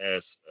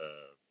podcast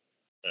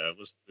that I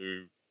listened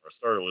to or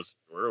started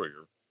listening to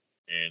earlier,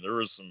 and there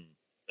was some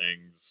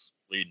things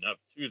leading up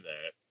to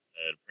that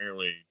that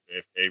apparently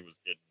JFK was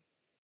getting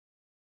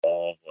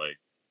involved, like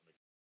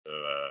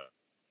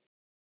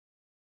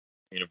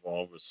being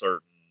involved with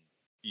certain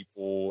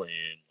people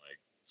and like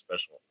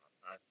special,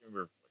 I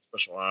remember like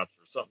special ops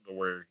or something to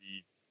where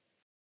he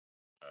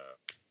uh,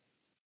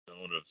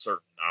 known of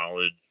certain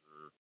knowledge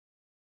or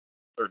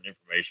certain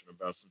information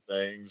about some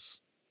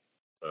things.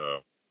 So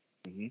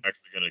Mm-hmm.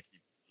 actually gonna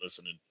keep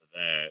listening to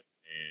that,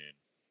 and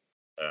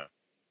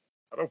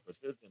I don't put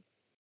it and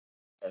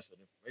pass that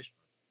information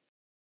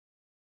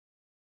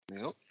on.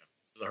 Yep.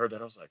 Because I heard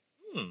that, I was like,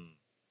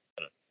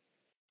 I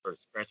started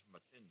scratching my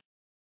chin.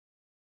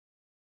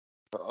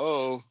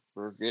 Oh,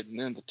 we're getting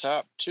in the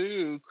top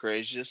 2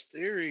 craziest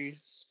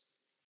theories.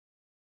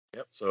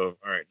 Yep. So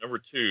all right, number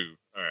 2.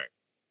 All right,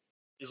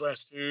 these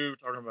last two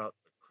talking about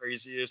the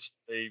craziest.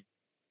 They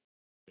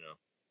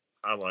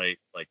highlight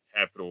like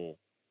capital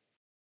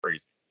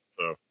crazy.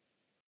 So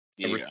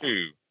number Yeah.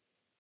 2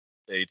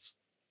 states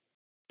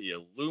the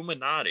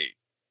Illuminati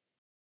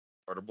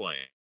are to blame.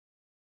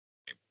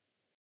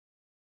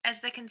 As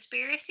the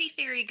conspiracy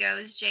theory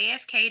goes,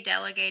 JFK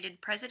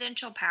delegated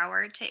presidential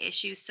power to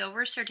issue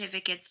silver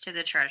certificates to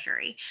the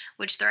Treasury,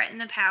 which threatened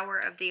the power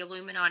of the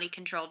Illuminati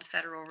controlled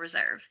Federal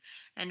Reserve.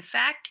 In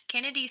fact,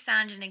 Kennedy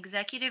signed an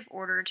executive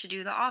order to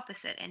do the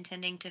opposite,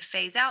 intending to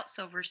phase out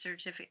silver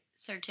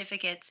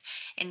certificates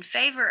in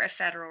favor of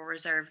Federal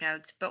Reserve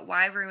notes. But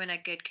why ruin a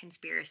good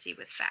conspiracy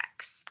with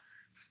facts?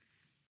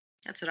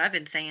 That's what I've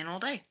been saying all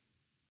day.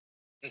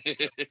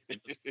 Yep.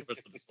 And that's pretty much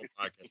what this whole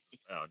podcast is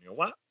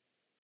about.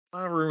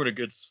 Why ruin a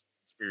good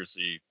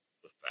conspiracy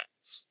with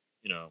facts?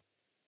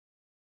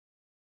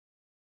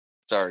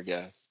 Sorry,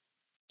 guys.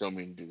 Don't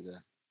mean to do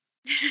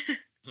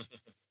that.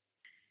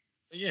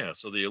 Yeah,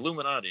 so the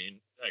Illuminati,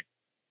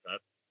 I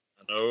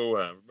know,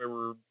 I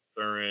remember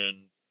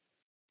during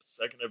the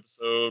second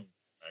episode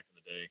back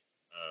in the day,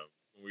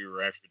 when we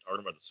were actually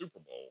talking about the Super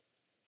Bowl,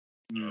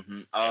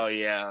 Mm-hmm. Oh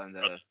yeah, and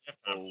about the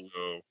the halftime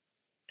show,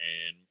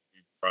 and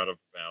we brought up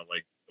about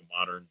like the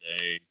modern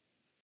day,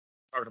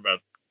 talking about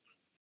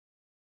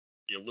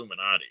the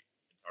Illuminati,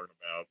 and talking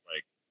about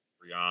like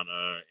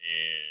Rihanna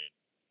and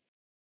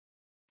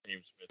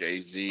James Smith,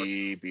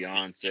 Jay-Z, the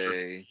Beyonce.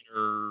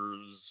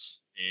 entertainers,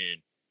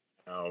 and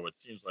how it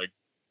seems like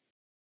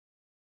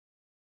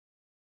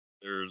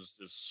there's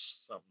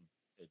just something.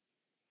 It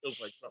feels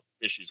like something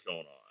fishy's going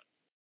on.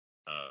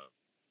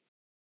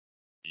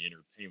 The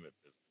entertainment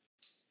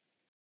business.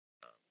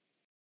 Uh,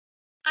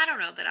 I don't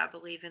know that I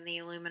believe in the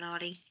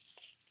Illuminati.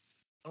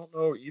 I don't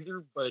know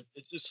either, but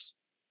it just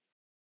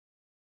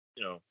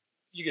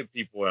you get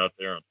people out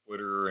there on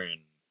Twitter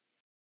and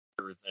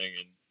everything,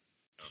 and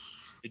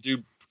they do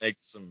make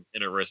some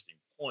interesting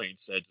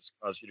points that just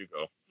cause you to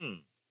go,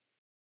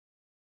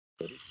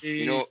 could it be?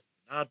 You know,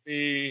 Not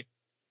be?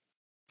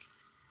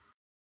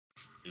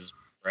 Is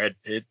Brad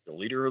Pitt the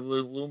leader of the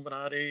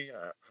Illuminati?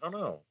 I don't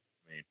know.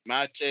 I mean,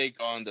 my take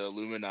on the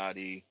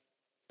Illuminati,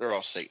 they're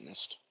all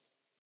Satanist.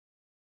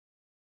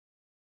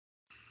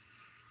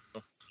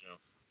 you know,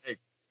 hey,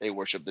 They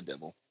worship the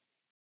devil.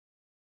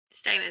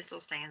 Statement still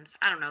stands.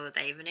 I don't know that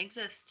they even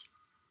exist.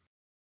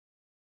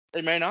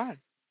 They may not.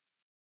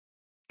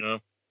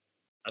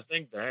 I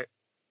think that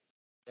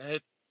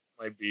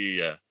might be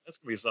that's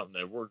gonna be something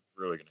that we're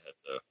really gonna have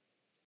to.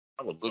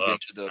 I would Look love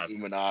into the to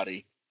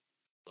Illuminati.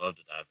 dive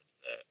into that,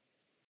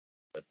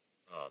 but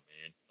oh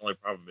man, the only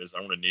problem is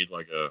I'm gonna need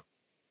like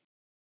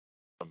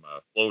some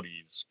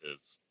floaties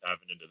because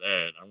diving into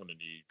that I'm gonna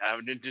need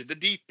Diving into the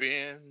deep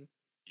end.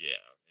 yeah,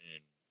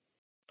 and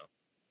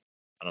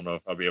I don't know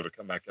if I'll be able to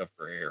come back up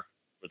for air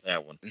with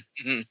that one.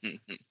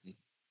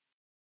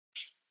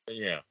 But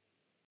yeah,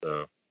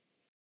 so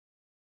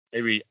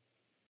maybe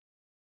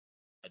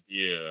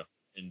idea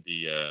in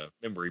the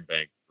memory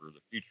bank for the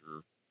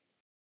future.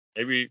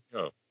 Maybe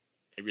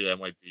maybe that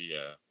might be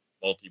a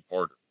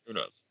multi-parter. Who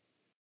knows?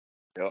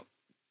 Yep.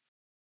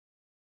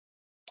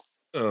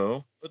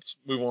 So let's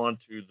move on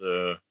to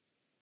the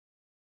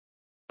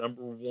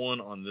number one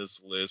on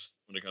this list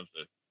when it comes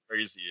to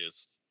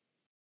craziest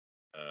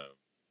uh,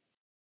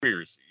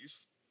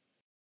 conspiracies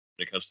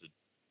when it comes to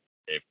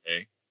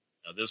JFK.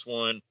 Now this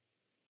one,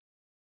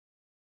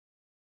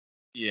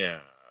 yeah,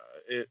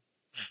 it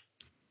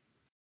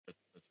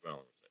what I'm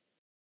going to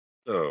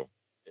say. So,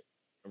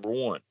 number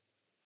one,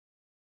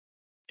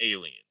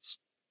 aliens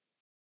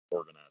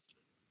organized it.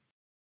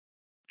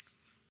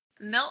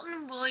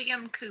 Milton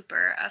William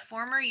Cooper, a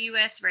former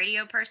U.S.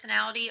 radio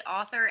personality,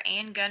 author,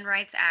 and gun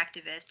rights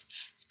activist,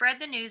 spread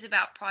the news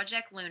about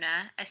Project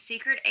Luna, a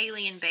secret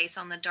alien base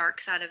on the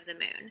dark side of the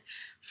moon.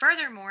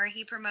 Furthermore,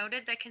 he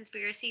promoted the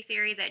conspiracy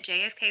theory that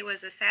JFK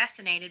was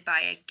assassinated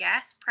by a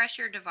gas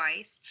pressure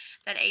device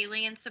that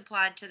aliens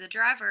supplied to the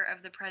driver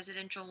of the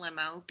presidential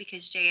limo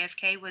because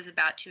JFK was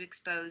about to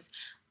expose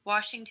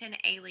Washington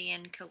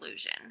alien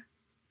collusion.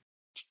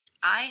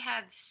 I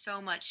have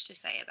so much to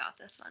say about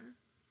this one.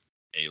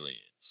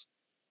 Aliens.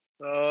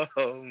 Oh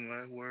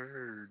my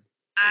word!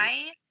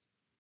 I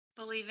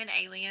believe in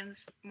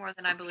aliens more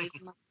than I believe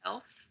in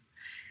myself.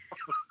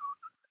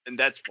 And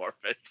that's far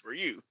fetched for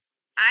you.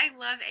 I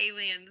love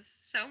aliens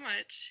so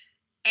much.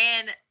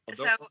 And Well,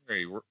 so don't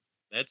worry.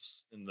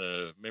 That's in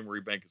the memory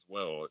bank as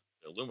well.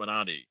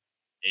 Illuminati,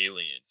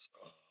 aliens.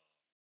 Oh,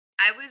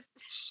 I was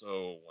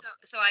so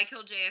so I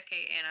killed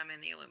JFK and I'm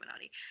in the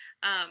Illuminati.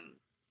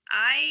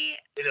 I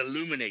It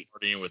illuminates.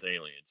 partying with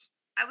aliens.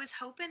 I was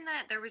hoping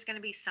that there was going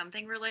to be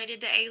something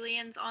related to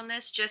aliens on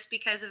this, just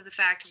because of the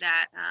fact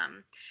that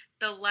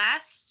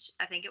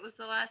I think it was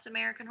the last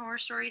American Horror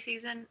Story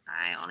season.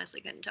 I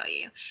honestly couldn't tell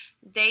you.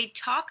 They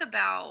talk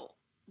about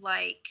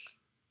like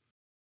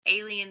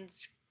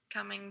aliens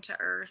coming to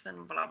Earth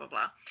and blah blah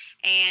blah,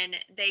 and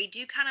they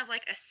do kind of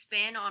like a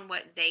spin on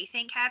what they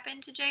think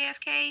happened to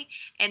JFK,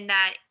 and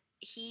that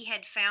he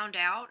had found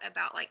out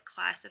about like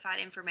classified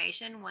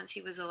information once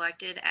he was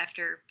elected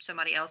after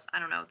somebody else, I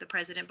don't know, the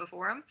president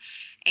before him,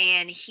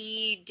 and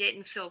he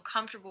didn't feel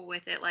comfortable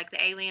with it. Like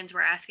the aliens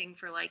were asking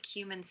for like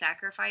human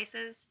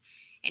sacrifices,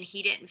 and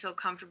he didn't feel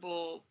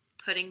comfortable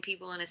putting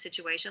people in a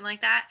situation like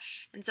that,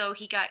 and so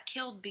he got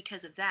killed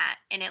because of that.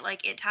 And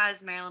it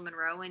ties Marilyn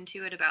Monroe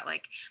into it, about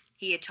like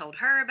he had told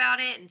her about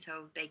it, and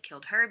so they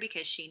killed her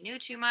because she knew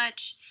too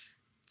much.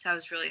 So I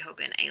was really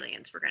hoping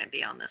aliens were going to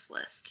be on this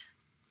list.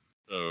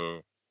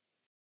 So,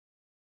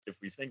 if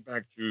we think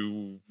back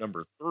to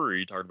number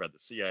 3, talking about the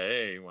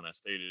CIA, when I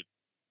stated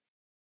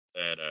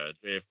that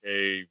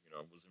JFK,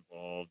 was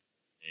involved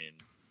and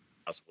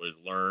possibly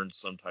learned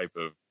some type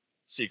of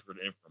secret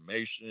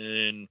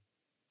information.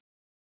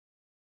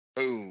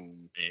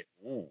 Boom.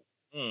 Ooh,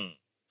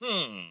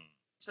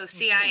 So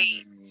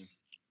CIA.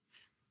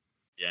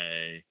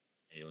 Yay,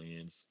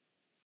 aliens.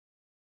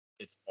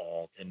 It's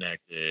all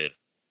connected.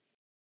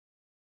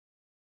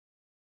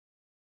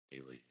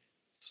 Aliens.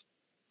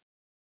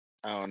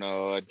 I don't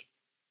know.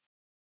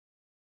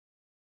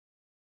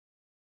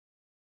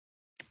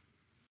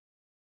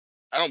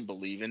 I don't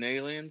believe in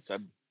aliens.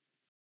 I'm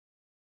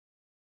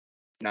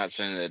not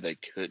saying that they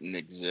couldn't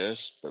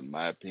exist, but in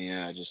my opinion,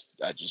 I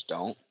just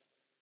don't.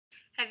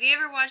 Have you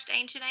ever watched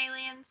Ancient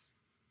Aliens?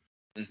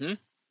 Mm-hmm.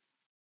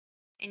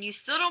 And you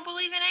still don't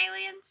believe in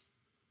aliens?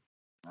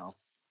 No.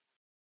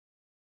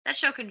 That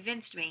show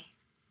convinced me.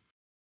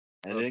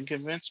 That didn't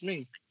convince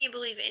me. I can't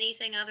believe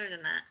anything other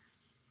than that.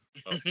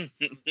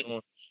 You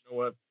know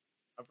what?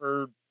 I've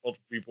heard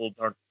multiple people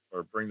talk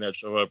or bring that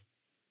show up.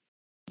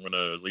 I'm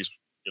gonna at least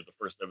give the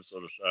first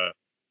episode a shot.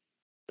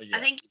 But yeah. I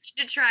think you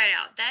need to try it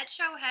out. That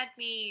show had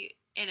me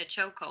in a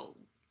chokehold.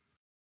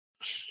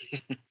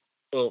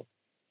 Well,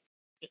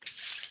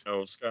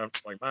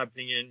 Scott, like my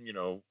opinion,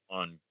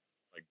 on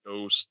like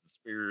ghosts and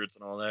spirits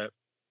and all that,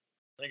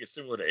 I think it's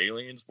similar to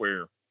aliens,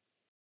 where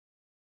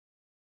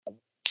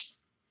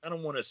I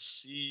don't want to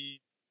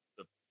see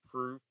the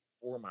proof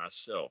for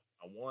myself.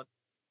 I want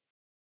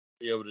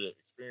to be able to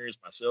experience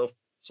myself,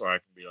 so I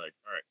can be like,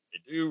 all right, they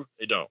do,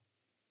 they don't.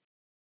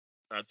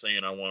 I'm not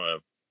saying I want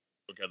to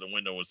look out the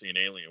window and see an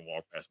alien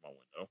walk past my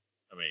window.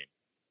 I mean,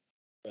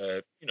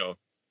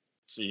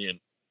 seeing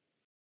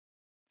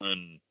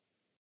an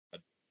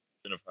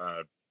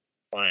unidentified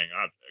flying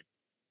object,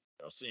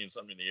 seeing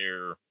something in the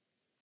air,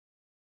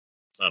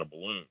 it's not a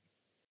balloon.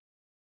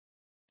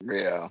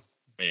 Yeah.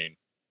 I mean,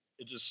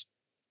 it just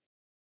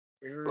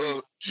very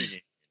Well,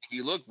 intriguing. if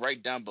you look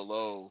right down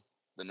below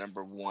the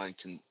number one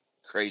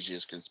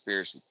craziest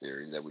conspiracy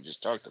theory that we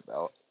just talked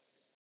about,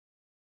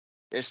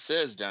 it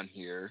says down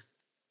here,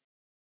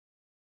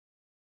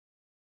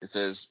 it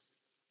says,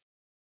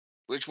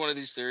 which one of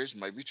these theories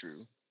might be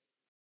true?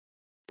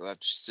 You'll have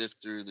to sift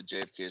through the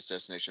JFK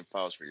assassination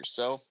files for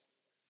yourself,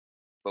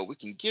 but we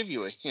can give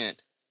you a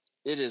hint.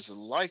 It is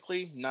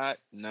likely not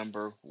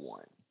number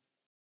one.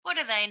 What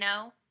do they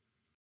know?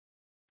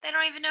 They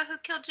don't even know who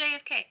killed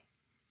JFK.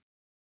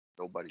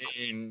 Nobody.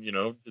 And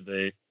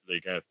did they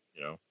got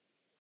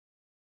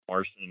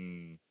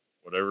Martian,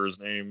 whatever his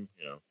name,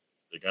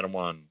 they got him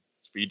on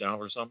speed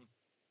dial or something?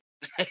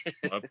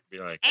 I'd be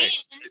like, hey,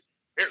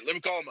 Here, let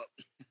me call him up.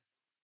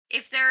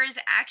 If there is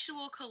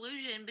actual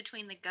collusion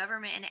between the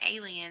government and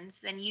aliens,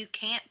 then you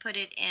can't put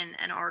it in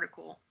an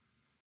article.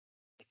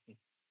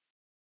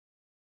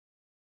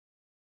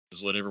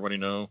 just let everybody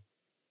know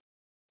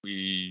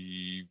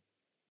we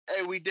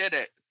did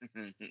it.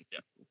 yeah.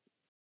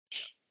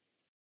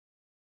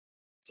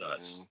 It's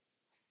us.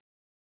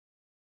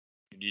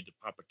 You need to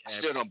pop a I cap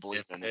still don't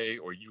believe in it. JFK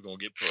or you're going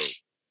to get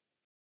probed.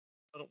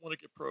 I don't want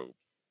to get probed.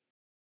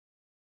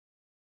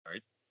 All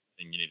right?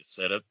 And you need to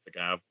set up the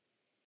guy,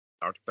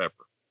 Dr.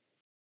 Pepper.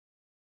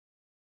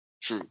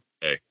 True.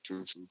 Hey.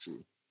 True.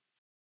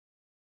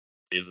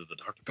 Either the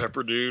Dr.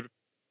 Pepper dude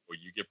or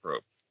you get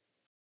probed.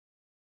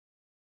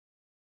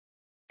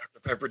 Dr.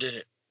 Pepper did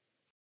it.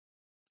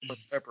 Dr.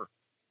 Pepper.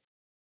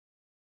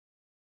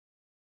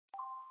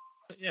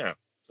 But yeah,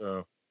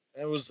 so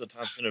that was the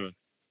top 10 of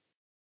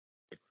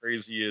the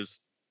craziest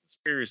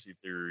conspiracy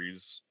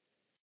theories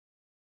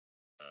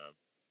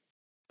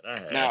that I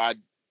had. Now,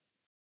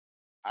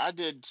 I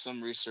did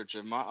some research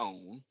of my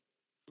own.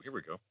 Here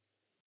we go.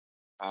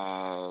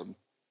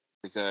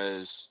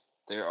 Because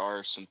there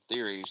are some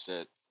theories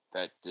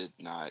that did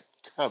not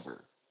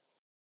cover.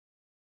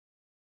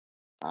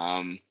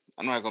 I'm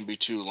not going to be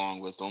too long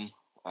with them.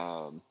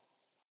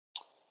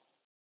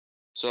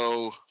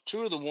 So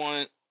two of the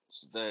ones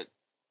that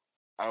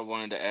I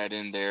wanted to add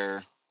in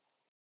there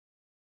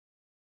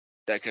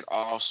that could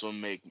also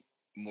make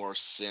more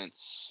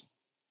sense,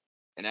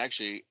 and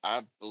actually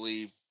I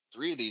believe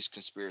three of these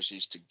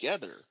conspiracies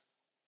together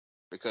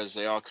because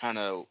they all kind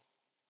of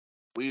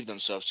weave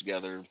themselves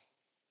together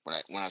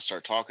when I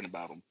start talking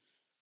about them.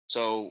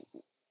 So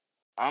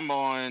I'm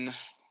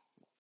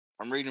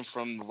reading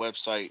from the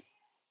website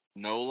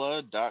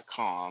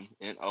NOLA.com,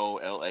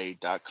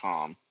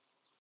 NOLA.com.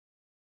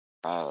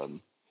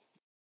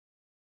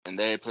 And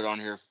they put on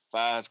here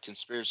 5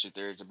 conspiracy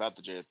theories about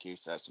the JFK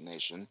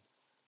assassination.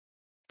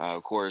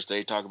 Of course,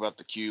 they talk about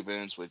the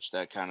Cubans, which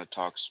that kind of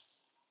talks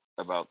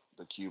about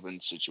the Cuban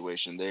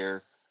situation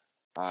there.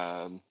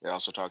 It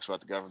also talks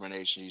about the government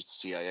agencies, the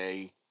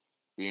CIA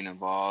being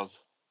involved.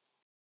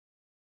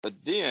 But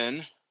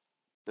then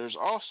there's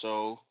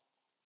also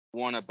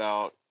one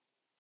about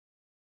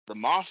the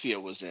mafia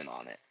was in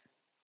on it.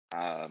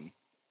 And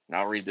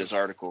I'll read this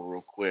article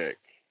real quick.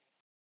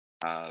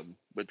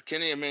 With the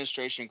Kennedy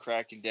administration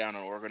cracking down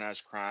on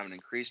organized crime and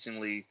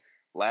increasingly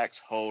lax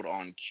hold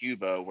on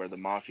Cuba, where the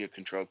mafia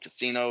controlled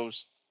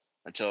casinos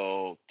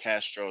until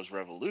Castro's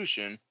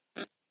revolution,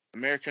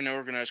 American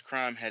organized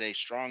crime had a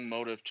strong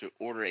motive to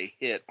order a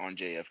hit on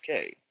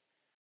JFK.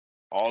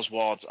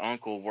 Oswald's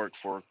uncle worked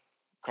for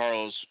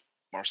Carlos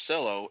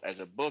Marcello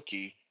as a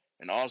bookie,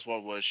 and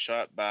Oswald was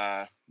shot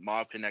by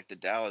mob-connected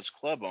Dallas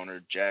club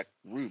owner Jack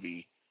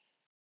Ruby,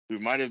 who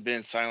might have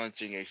been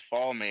silencing a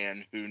fall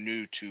man who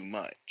knew too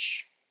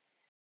much.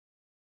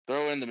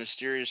 Throw in the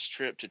mysterious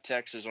trip to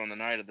Texas on the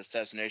night of the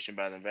assassination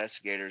by the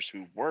investigators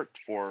who worked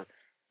for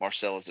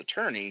Marcelo's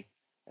attorney,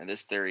 and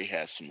this theory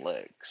has some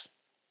legs.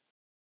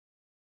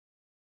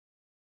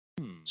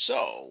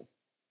 So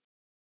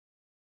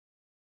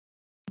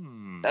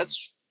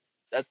that's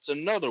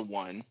another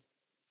one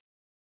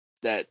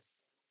that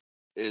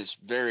is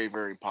very,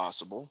 very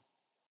possible.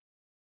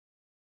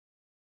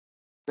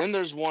 Then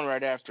there's one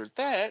right after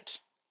that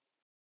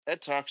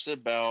that talks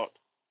about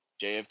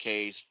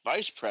JFK's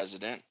vice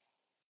president,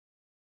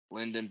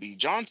 Lyndon B.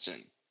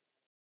 Johnson,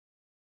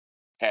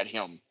 had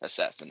him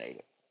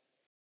assassinated.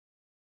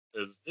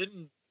 Because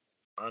didn't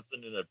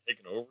Johnson end up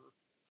taking over?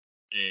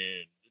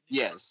 And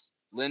yes,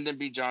 Lyndon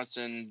B.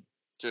 Johnson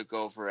took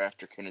over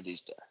after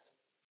Kennedy's death.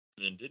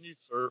 And then didn't he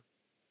serve?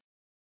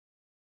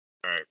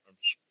 All right, I'm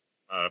just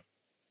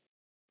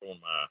going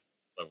my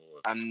level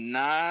of. I'm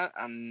not.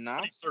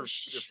 He served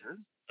sure.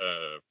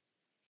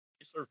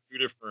 He served 2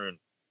 different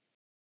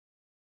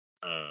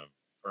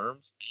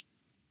terms.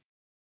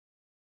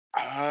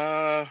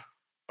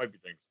 Might be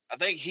things. I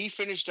think he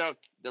finished out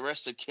the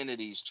rest of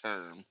Kennedy's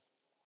term,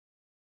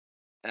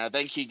 and I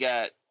think he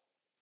got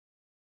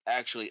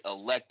actually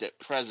elected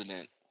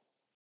president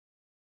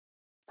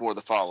for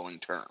the following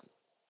term.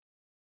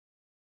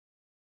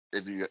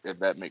 If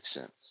that makes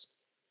sense.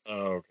 Oh,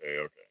 okay.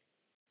 I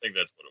think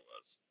that's what it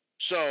was.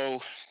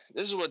 So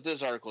this is what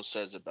this article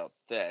says about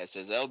that. It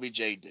says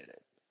LBJ did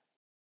it.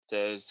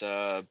 It says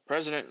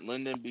President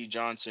Lyndon B.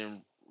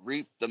 Johnson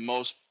reaped the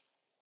most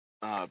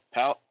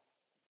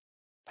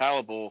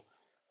palpable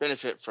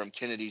benefit from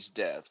Kennedy's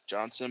death.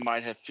 Johnson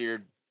might have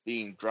feared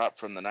being dropped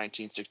from the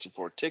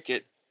 1964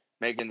 ticket,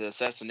 making the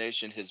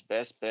assassination his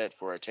best bet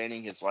for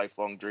attaining his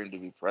lifelong dream to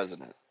be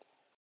president.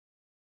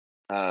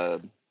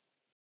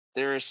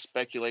 Theorists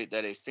speculate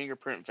that a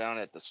fingerprint found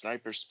at the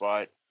sniper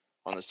spot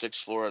on the 6th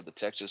floor of the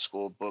Texas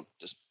School Book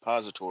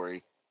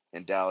Depository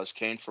in Dallas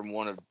came from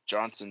one of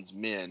Johnson's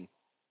men,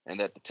 and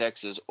that the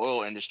Texas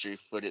oil industry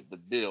footed the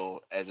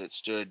bill as it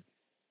stood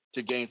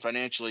to gain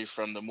financially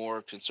from the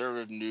more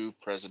conservative new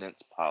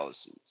president's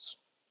policies.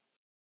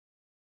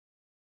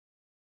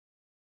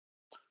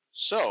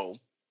 So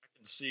I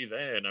can see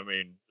that. I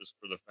mean, just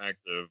for the fact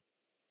of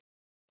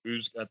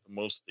who's got the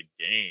most to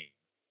gain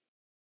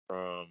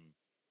from.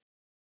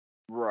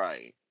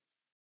 Right.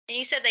 And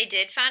you said they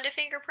did find a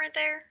fingerprint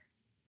there?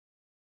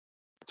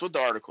 That's what the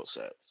article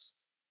says.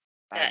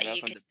 I have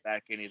nothing to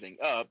back anything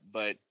up,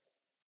 but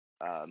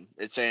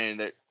it's saying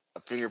that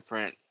a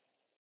fingerprint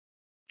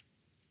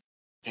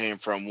came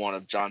from one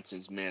of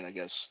Johnson's men, I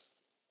guess,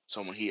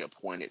 someone he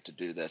appointed to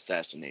do the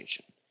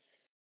assassination.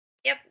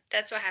 Yep,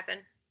 that's what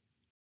happened.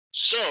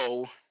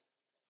 So,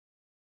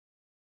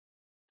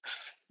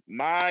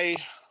 my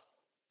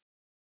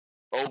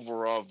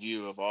overall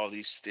view of all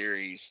these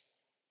theories,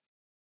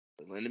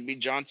 the Lyndon B.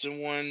 Johnson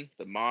one,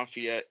 the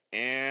Mafia,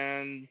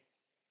 and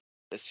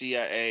the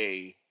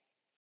CIA,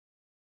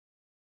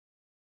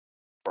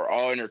 are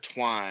all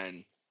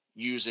intertwined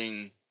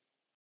using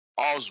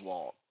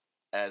Oswald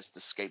as the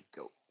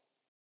scapegoat.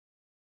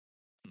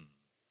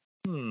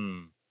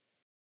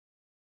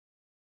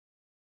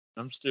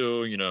 I'm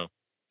still, kind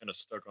of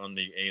stuck on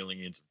the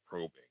aliens and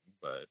probing,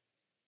 but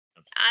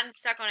I'm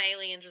stuck on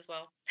aliens as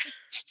well.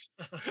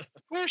 Of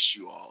course,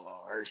 you all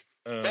are.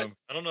 I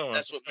don't know.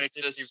 That's what makes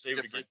if he was us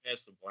able different. to get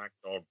past the black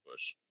dog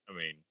bush. I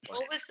mean,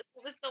 What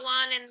was the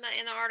line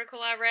in the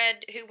article I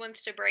read? Who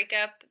wants to break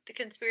up the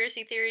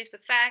conspiracy theories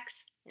with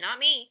facts? Not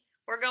me.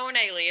 We're going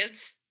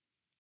aliens.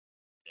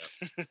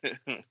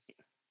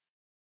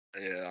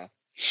 Yeah.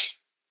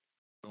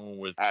 Going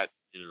with I,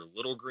 either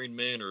little green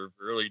men or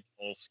really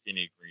tall,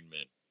 skinny green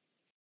men.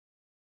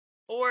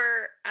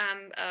 Or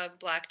a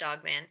black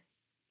dog man.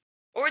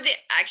 Or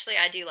actually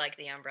I do like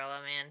the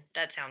umbrella man.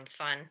 That sounds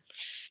fun.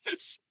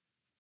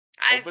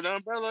 Open the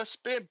umbrella,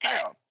 spin,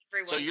 pow.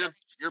 So Everyone.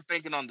 you're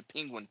banking on the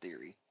penguin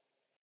theory.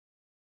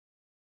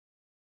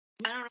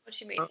 I don't know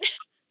what you mean.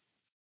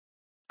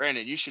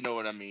 Brandon, you should know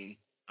what I mean.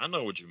 I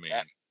know what you mean.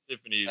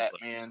 Tiffany's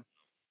Batman,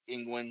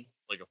 penguin.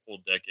 like a full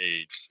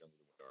decade younger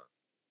than we are.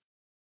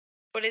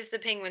 What is the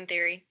penguin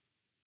theory?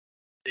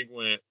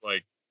 Penguin,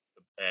 like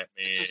the Batman.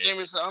 It's the same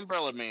as the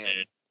umbrella man.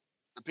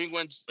 The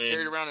penguins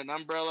carried around an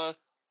umbrella,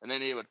 and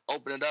then he would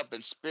open it up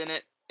and spin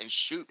it and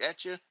shoot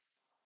at you.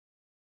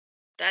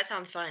 That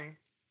sounds fun.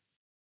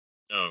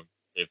 No,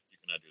 if you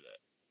cannot do that.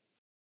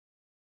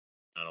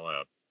 Not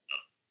allowed.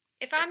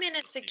 If I'm in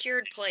a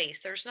secured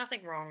place, there's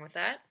nothing wrong with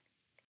that.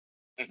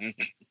 Can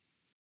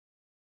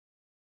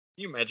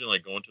you imagine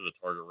like going to the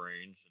target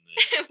range and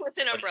then with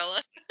an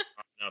umbrella?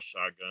 popping out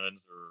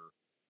shotguns or,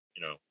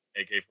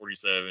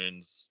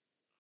 AK-47s.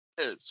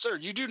 Sir,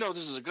 you do know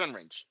this is a gun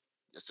range.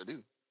 Yes, I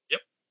do.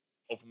 Yep.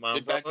 Open my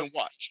Sit back umbrella. and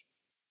watch.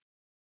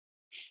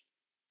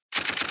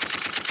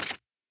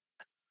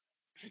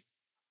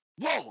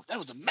 Whoa, that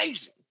was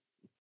amazing.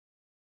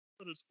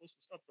 But it's supposed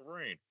to stop the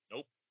rain.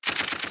 Nope.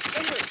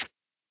 Wait.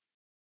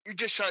 You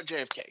just shot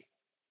JFK.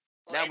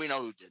 Well, now we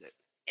know who did it.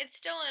 It's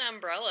still an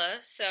umbrella,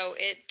 so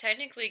it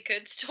technically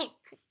could still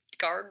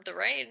guard the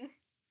rain.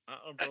 My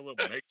umbrella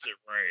makes it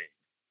rain.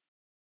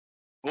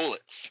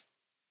 Bullets.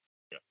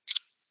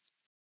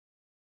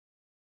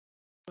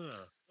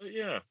 But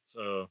yeah,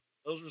 so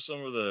those were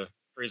some of the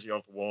crazy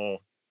off the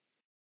wall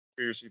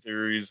conspiracy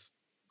theories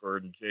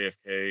regarding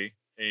JFK,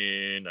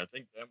 and I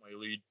think that might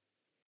lead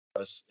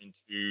us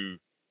into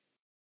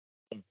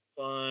some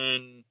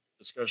fun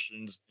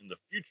discussions in the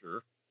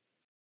future.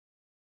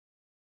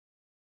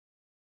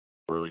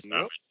 Or at least I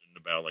mentioned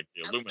about like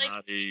the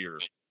Illuminati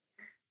or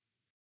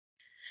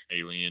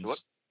aliens.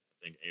 What?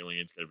 I think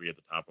aliens got to be at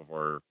the top of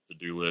our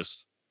to-do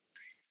list.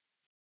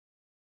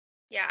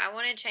 Yeah, I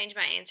want to change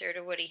my answer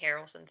to Woody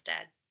Harrelson's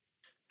dad.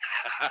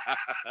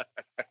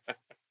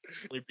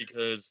 Only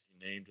because he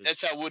named it.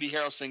 That's how Woody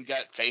Harrelson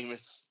got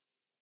famous.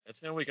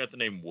 That's how we got the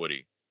name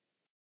Woody.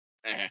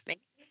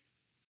 Maybe.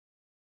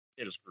 He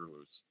had a screw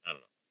loose. I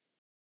don't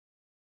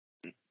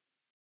know.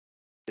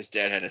 His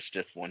dad had a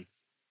stiff one.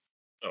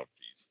 Oh,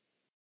 jeez.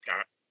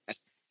 God. Hey.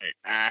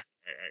 And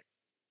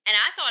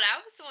I thought I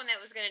was the one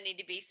that was going to need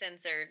to be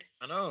censored.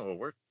 I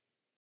know.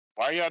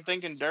 Why are y'all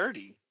thinking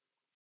dirty?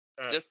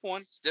 Stiff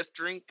one? Stiff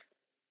drink?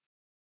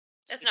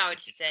 That's not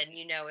what you said.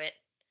 You know it.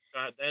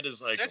 God, that is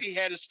like. Said he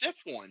had a stiff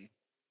one.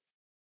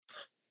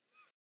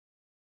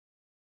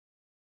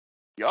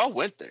 Y'all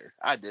went there.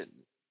 I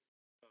didn't.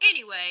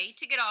 Anyway,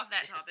 to get off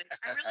that topic,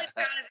 I'm really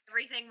proud of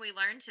everything we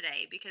learned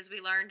today because we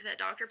learned that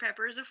Dr.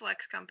 Pepper is a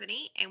flex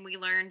company, and we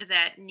learned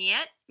that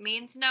 "niet"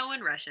 means no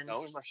in Russian.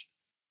 No in Russian.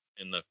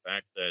 And the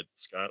fact that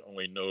Scott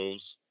only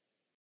knows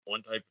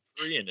one type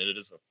of tree, and it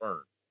is a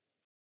fern.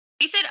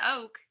 He said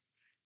oak.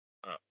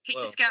 He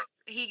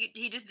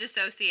just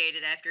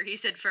dissociated after he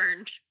said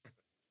fern.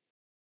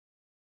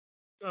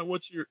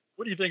 What do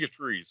you think of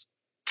trees?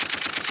 Oh,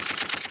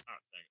 dang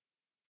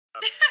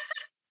it.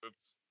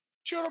 Oops.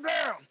 Shoot him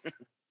down.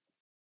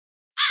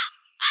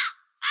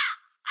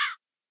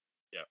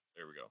 Yeah,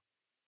 there we go.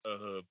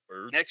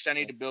 Birds. Next, I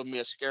need to build me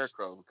a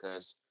scarecrow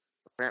because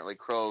apparently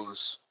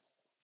crows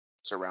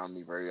surround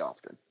me very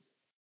often.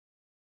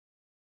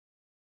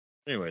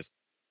 Anyways,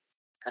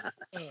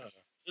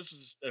 this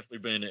has definitely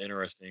been an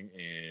interesting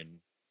and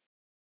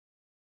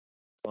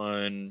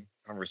fun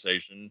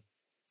conversation.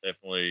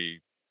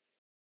 Definitely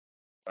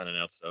finding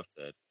out stuff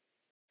that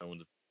no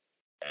one's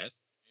past.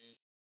 It's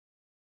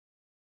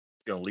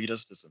gonna lead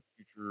us to some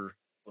future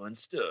fun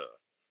stuff.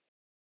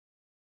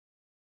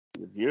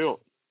 Yeah.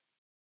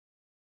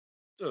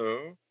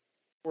 So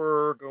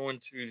we're going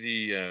to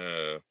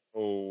the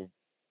whole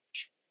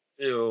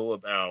spiel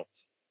about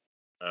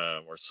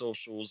our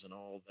socials and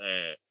all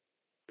that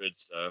good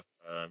stuff.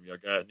 Y'all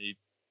got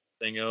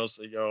anything else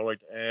that y'all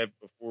like to add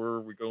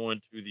before we go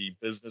into the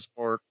business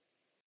part?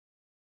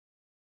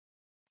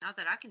 Not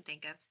that I can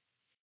think of.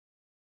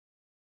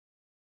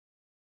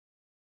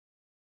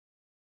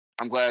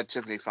 I'm glad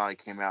Tiffany finally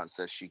came out and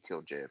said she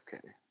killed JFK.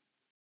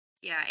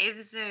 Yeah, it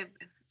was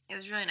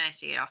really nice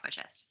to get off my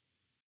chest.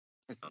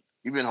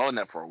 You've been holding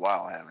that for a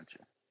while, haven't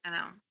you? I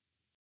know.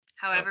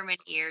 However many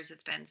years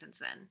it's been since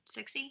then.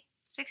 60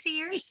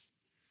 years?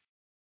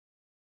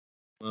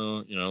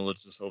 Well,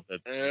 let's just hope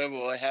that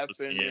Well, it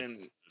happened in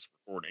this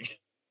recording.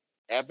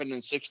 Happened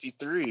in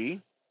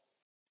 '63.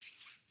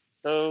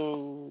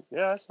 So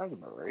yeah, that sounds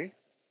about right.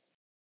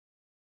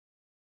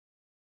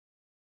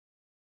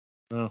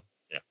 Oh,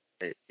 yeah.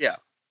 Yeah.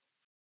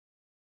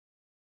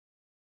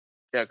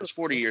 Yeah, because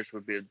 40 years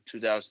would be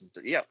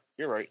 2003. Yeah,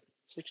 you're right.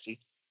 60.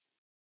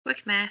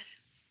 Quick math.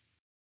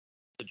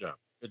 Good job.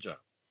 Good job.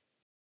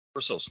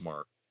 We're so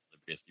smart. The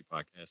BSD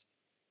podcast.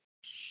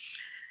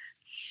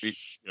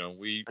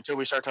 We Until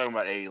we start talking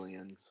about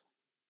aliens.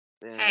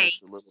 Then Hey.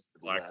 it's a little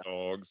Black left.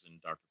 Dogs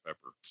and Dr.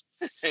 Pepper.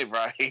 Hey,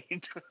 right. I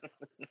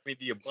mean,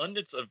 the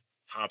abundance of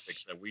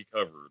topics that we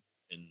covered,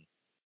 and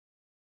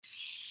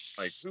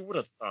like, who would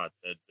have thought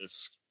that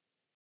this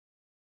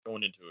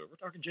going into it? We're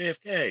talking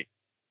JFK,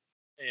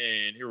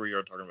 and here we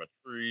are talking about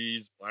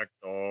trees, black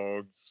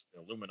dogs, the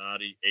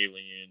Illuminati,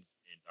 aliens,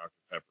 and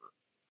Dr. Pepper.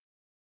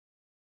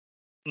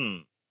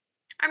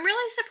 I'm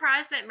really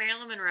surprised that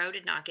Marilyn Monroe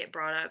did not get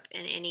brought up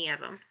in any of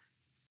them.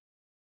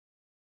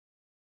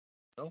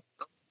 No.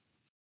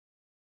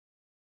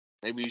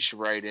 Maybe you should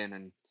write in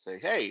and say,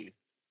 hey,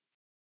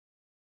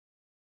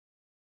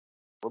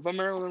 what about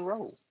Marilyn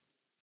Monroe?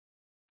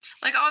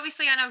 Like,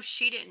 obviously, I know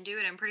she didn't do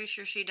it. I'm pretty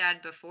sure she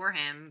died before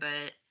him,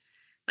 but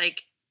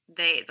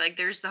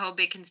there's the whole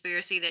big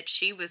conspiracy that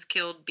she was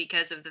killed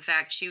because of the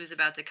fact she was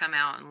about to come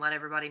out and let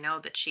everybody know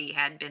that she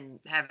had been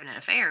having an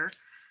affair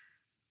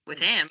with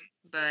him.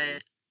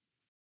 But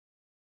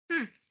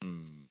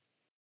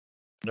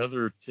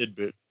Another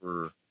tidbit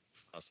for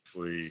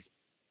possibly.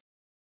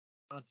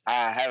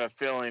 I have a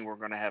feeling we're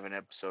going to have an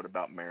episode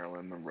about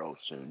Marilyn Monroe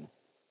soon.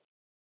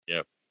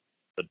 Yep,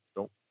 but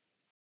don't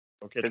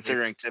catch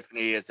Considering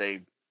Tiffany is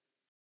a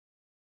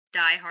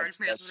diehard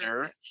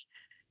obsessor.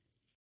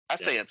 I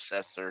say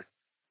obsessor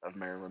of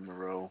Marilyn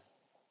Monroe.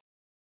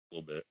 A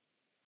little bit.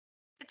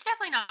 It's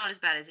definitely not as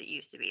bad as it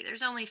used to be.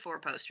 There's only 4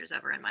 posters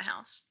of her in my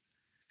house.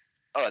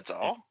 Oh, that's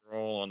all? They're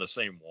all on the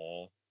same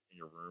wall in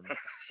your room,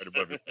 right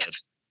above your bed.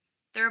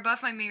 They're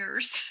above my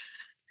mirrors.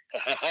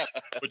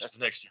 Which is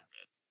next to your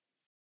bed.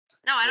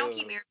 No, I don't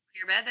keep mirrors on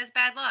your bed. That's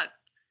bad luck.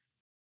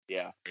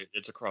 Yeah.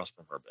 It's across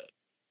from her bed.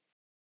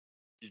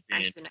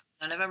 Actually,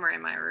 none of them are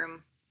in my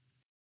room.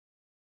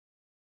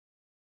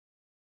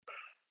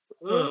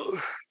 All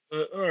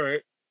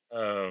right.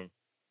 Go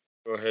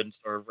ahead and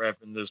start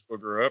wrapping this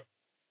booger up.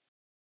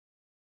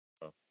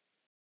 Oh,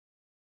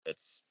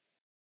 that's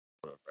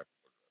but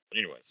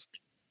anyways.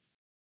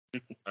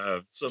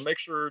 So make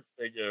sure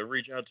to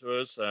reach out to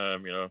us.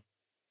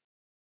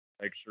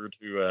 Make sure to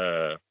if you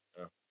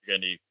got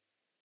any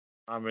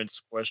comments,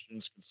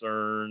 questions,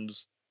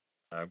 concerns,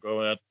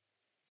 go out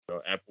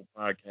to Apple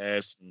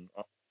Podcasts and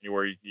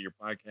anywhere you get your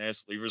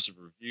podcasts. Leave us a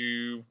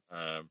review.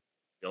 If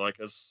you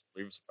like us,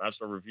 leave us a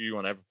 5-star review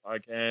on Apple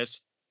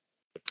Podcasts.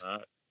 If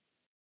not,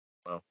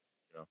 well,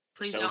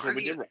 please don't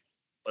review.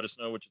 Let us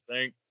know what you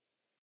think,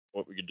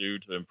 what we could do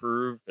to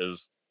improve,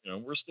 because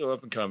we're still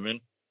up and coming.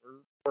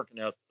 We're working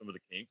out some of the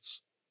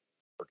kinks,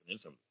 working in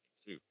some of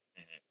the kinks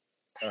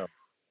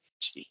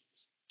too.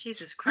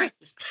 Jesus Christ,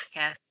 this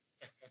podcast.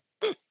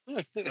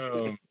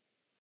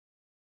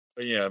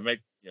 But yeah, you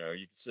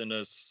can send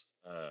us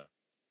an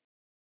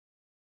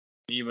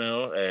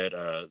email at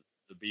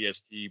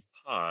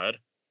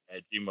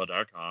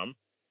thebstpod@gmail.com.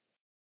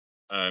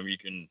 You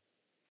can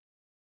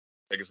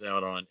check us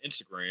out on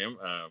Instagram.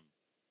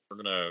 We're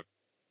gonna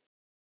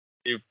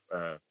if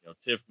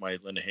Tiff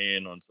might lend a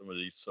hand on some of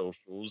these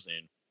socials,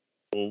 and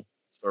we'll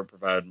start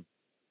providing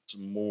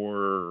some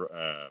more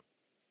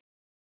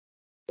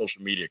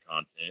social media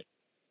content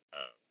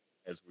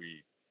as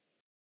we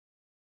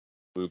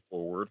move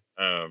forward.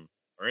 Our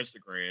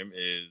Instagram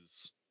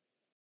is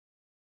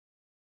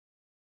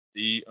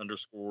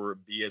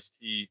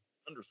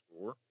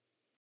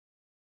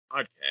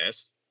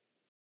 _BST_podcast.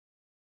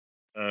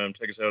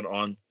 Check us out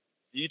on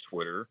the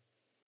Twitter,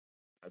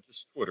 not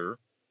just Twitter,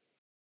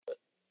 but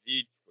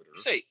the Twitter.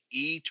 You say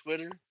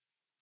Twitter?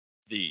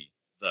 The.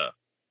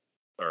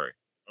 Sorry. I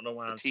don't know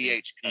why I'm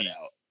saying TH cut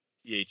out.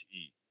 THE. I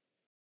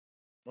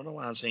don't know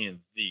why I'm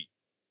saying the.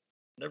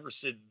 Never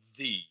said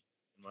the.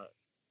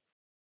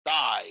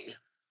 Die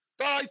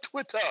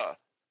Twitter.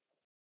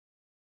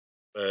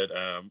 But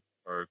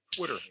our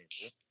Twitter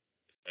handle, if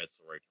that's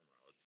the right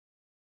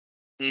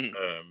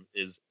terminology,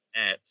 is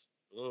at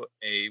little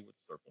a with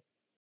circle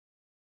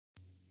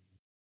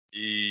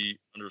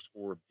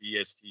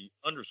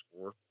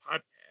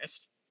 _BST_podcast.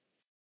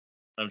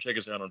 Check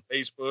us out on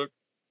Facebook,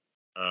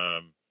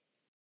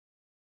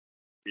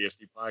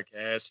 BST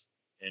Podcast,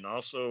 and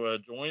also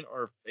join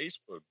our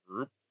Facebook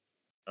group,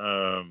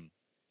 the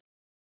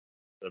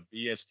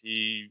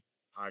BST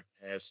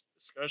Podcast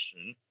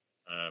discussion.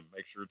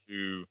 Make sure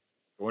to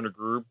join the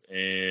group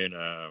and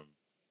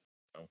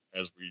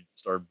as we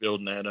start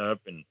building that up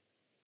and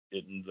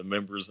getting the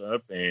members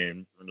up,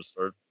 and we're going to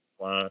start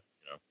flying,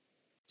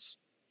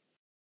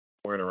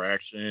 more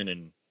interaction,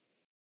 and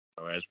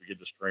as we get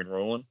this train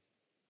rolling,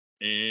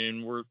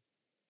 and we're in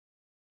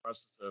the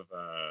process of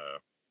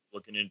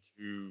looking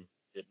into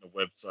getting a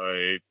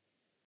website,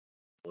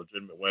 a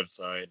legitimate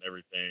website, and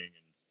everything,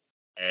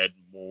 and add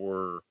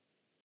more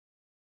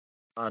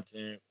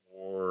content,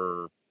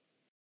 more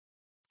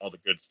all the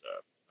good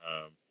stuff.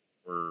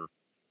 We're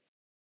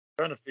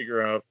trying to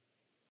figure out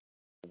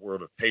the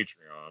world of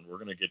Patreon. We're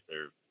going to get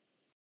there at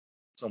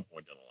some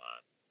point down the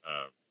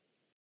line.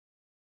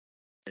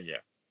 And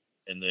yeah,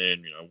 and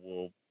then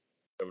we'll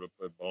be able to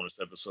put bonus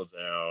episodes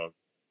out,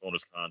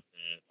 bonus content,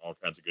 all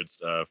kinds of good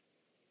stuff.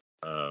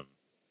 The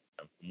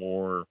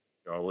more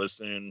y'all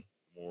listen,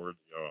 the more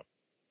y'all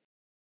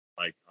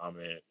like,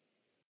 comment,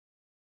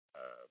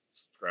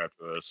 subscribe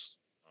to us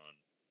on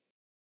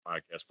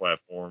podcast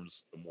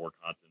platforms, the more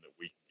content that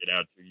we can get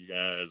out to you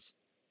guys.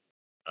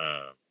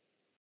 At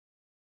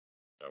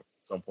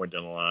some point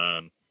down the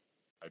line,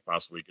 I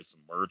possibly get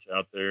some merch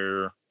out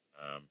there.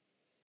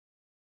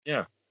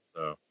 Yeah,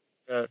 so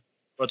got a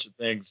bunch of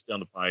things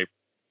down the pipe.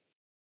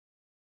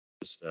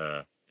 Just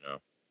hopefully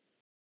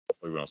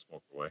we don't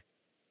smoke away.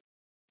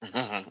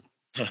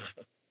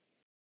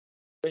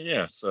 But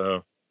yeah,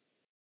 so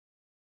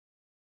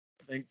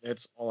I think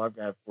that's all I've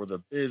got for the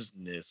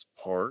business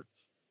part.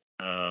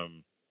 All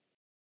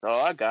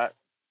I got.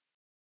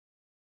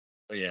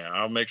 But yeah,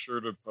 I'll make sure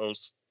to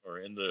post, or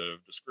in the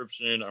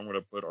description, I'm going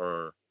to put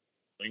our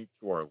link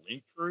to our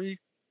link tree,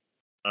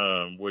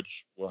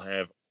 which will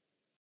have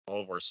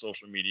all of our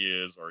social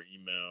medias, our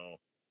email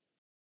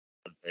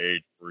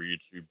page for you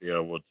to be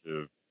able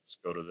to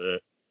just go to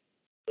that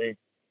link,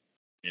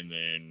 and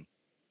then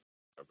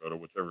go to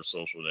whichever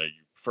social that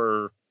you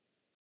prefer,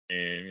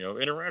 and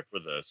interact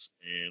with us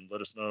and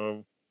let us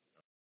know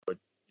what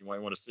you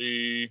might want to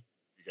see. If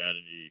you got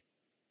any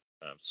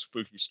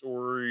spooky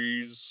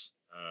stories,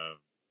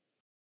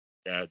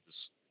 got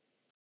just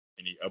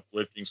any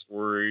uplifting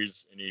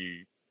stories,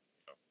 any,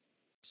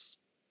 just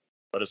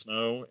let us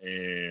know.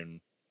 And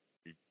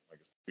like I said,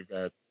 we've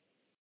got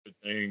good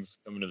things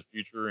coming in the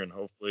future, and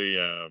hopefully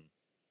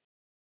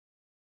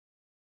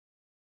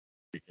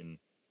we can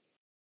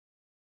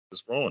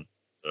just rolling.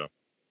 So,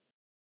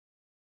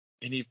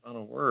 any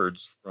final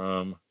words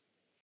from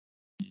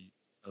the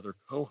other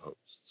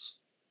co-hosts?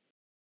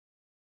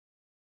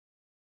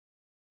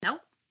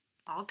 Nope.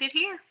 All good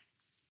here.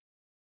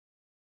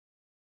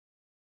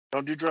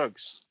 Don't do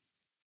drugs.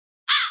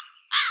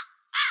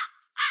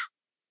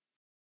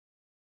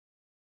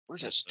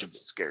 Where's that stupid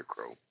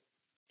scarecrow?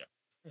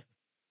 Yeah.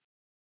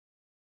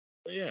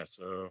 But yeah,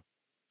 so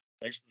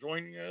thanks for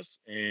joining us,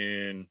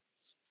 and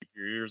keep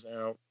your ears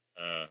out.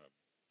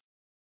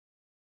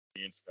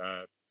 Me and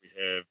Scott, we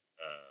have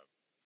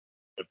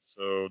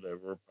episode that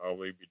we'll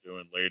probably be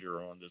doing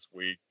later on this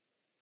week.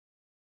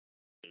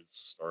 Is the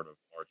start of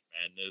March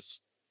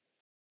Madness.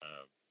 I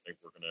think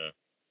we're gonna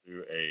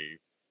do a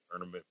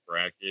tournament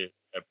bracket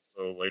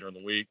episode later in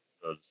the week,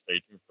 so just stay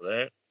tuned for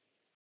that.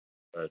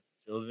 But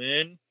until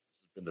then,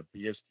 this has been the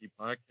BST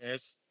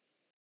podcast.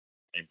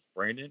 My name's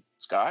Brandon.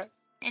 Scott.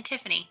 And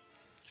Tiffany.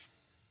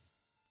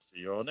 See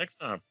you all next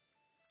time.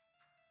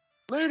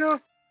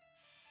 Later.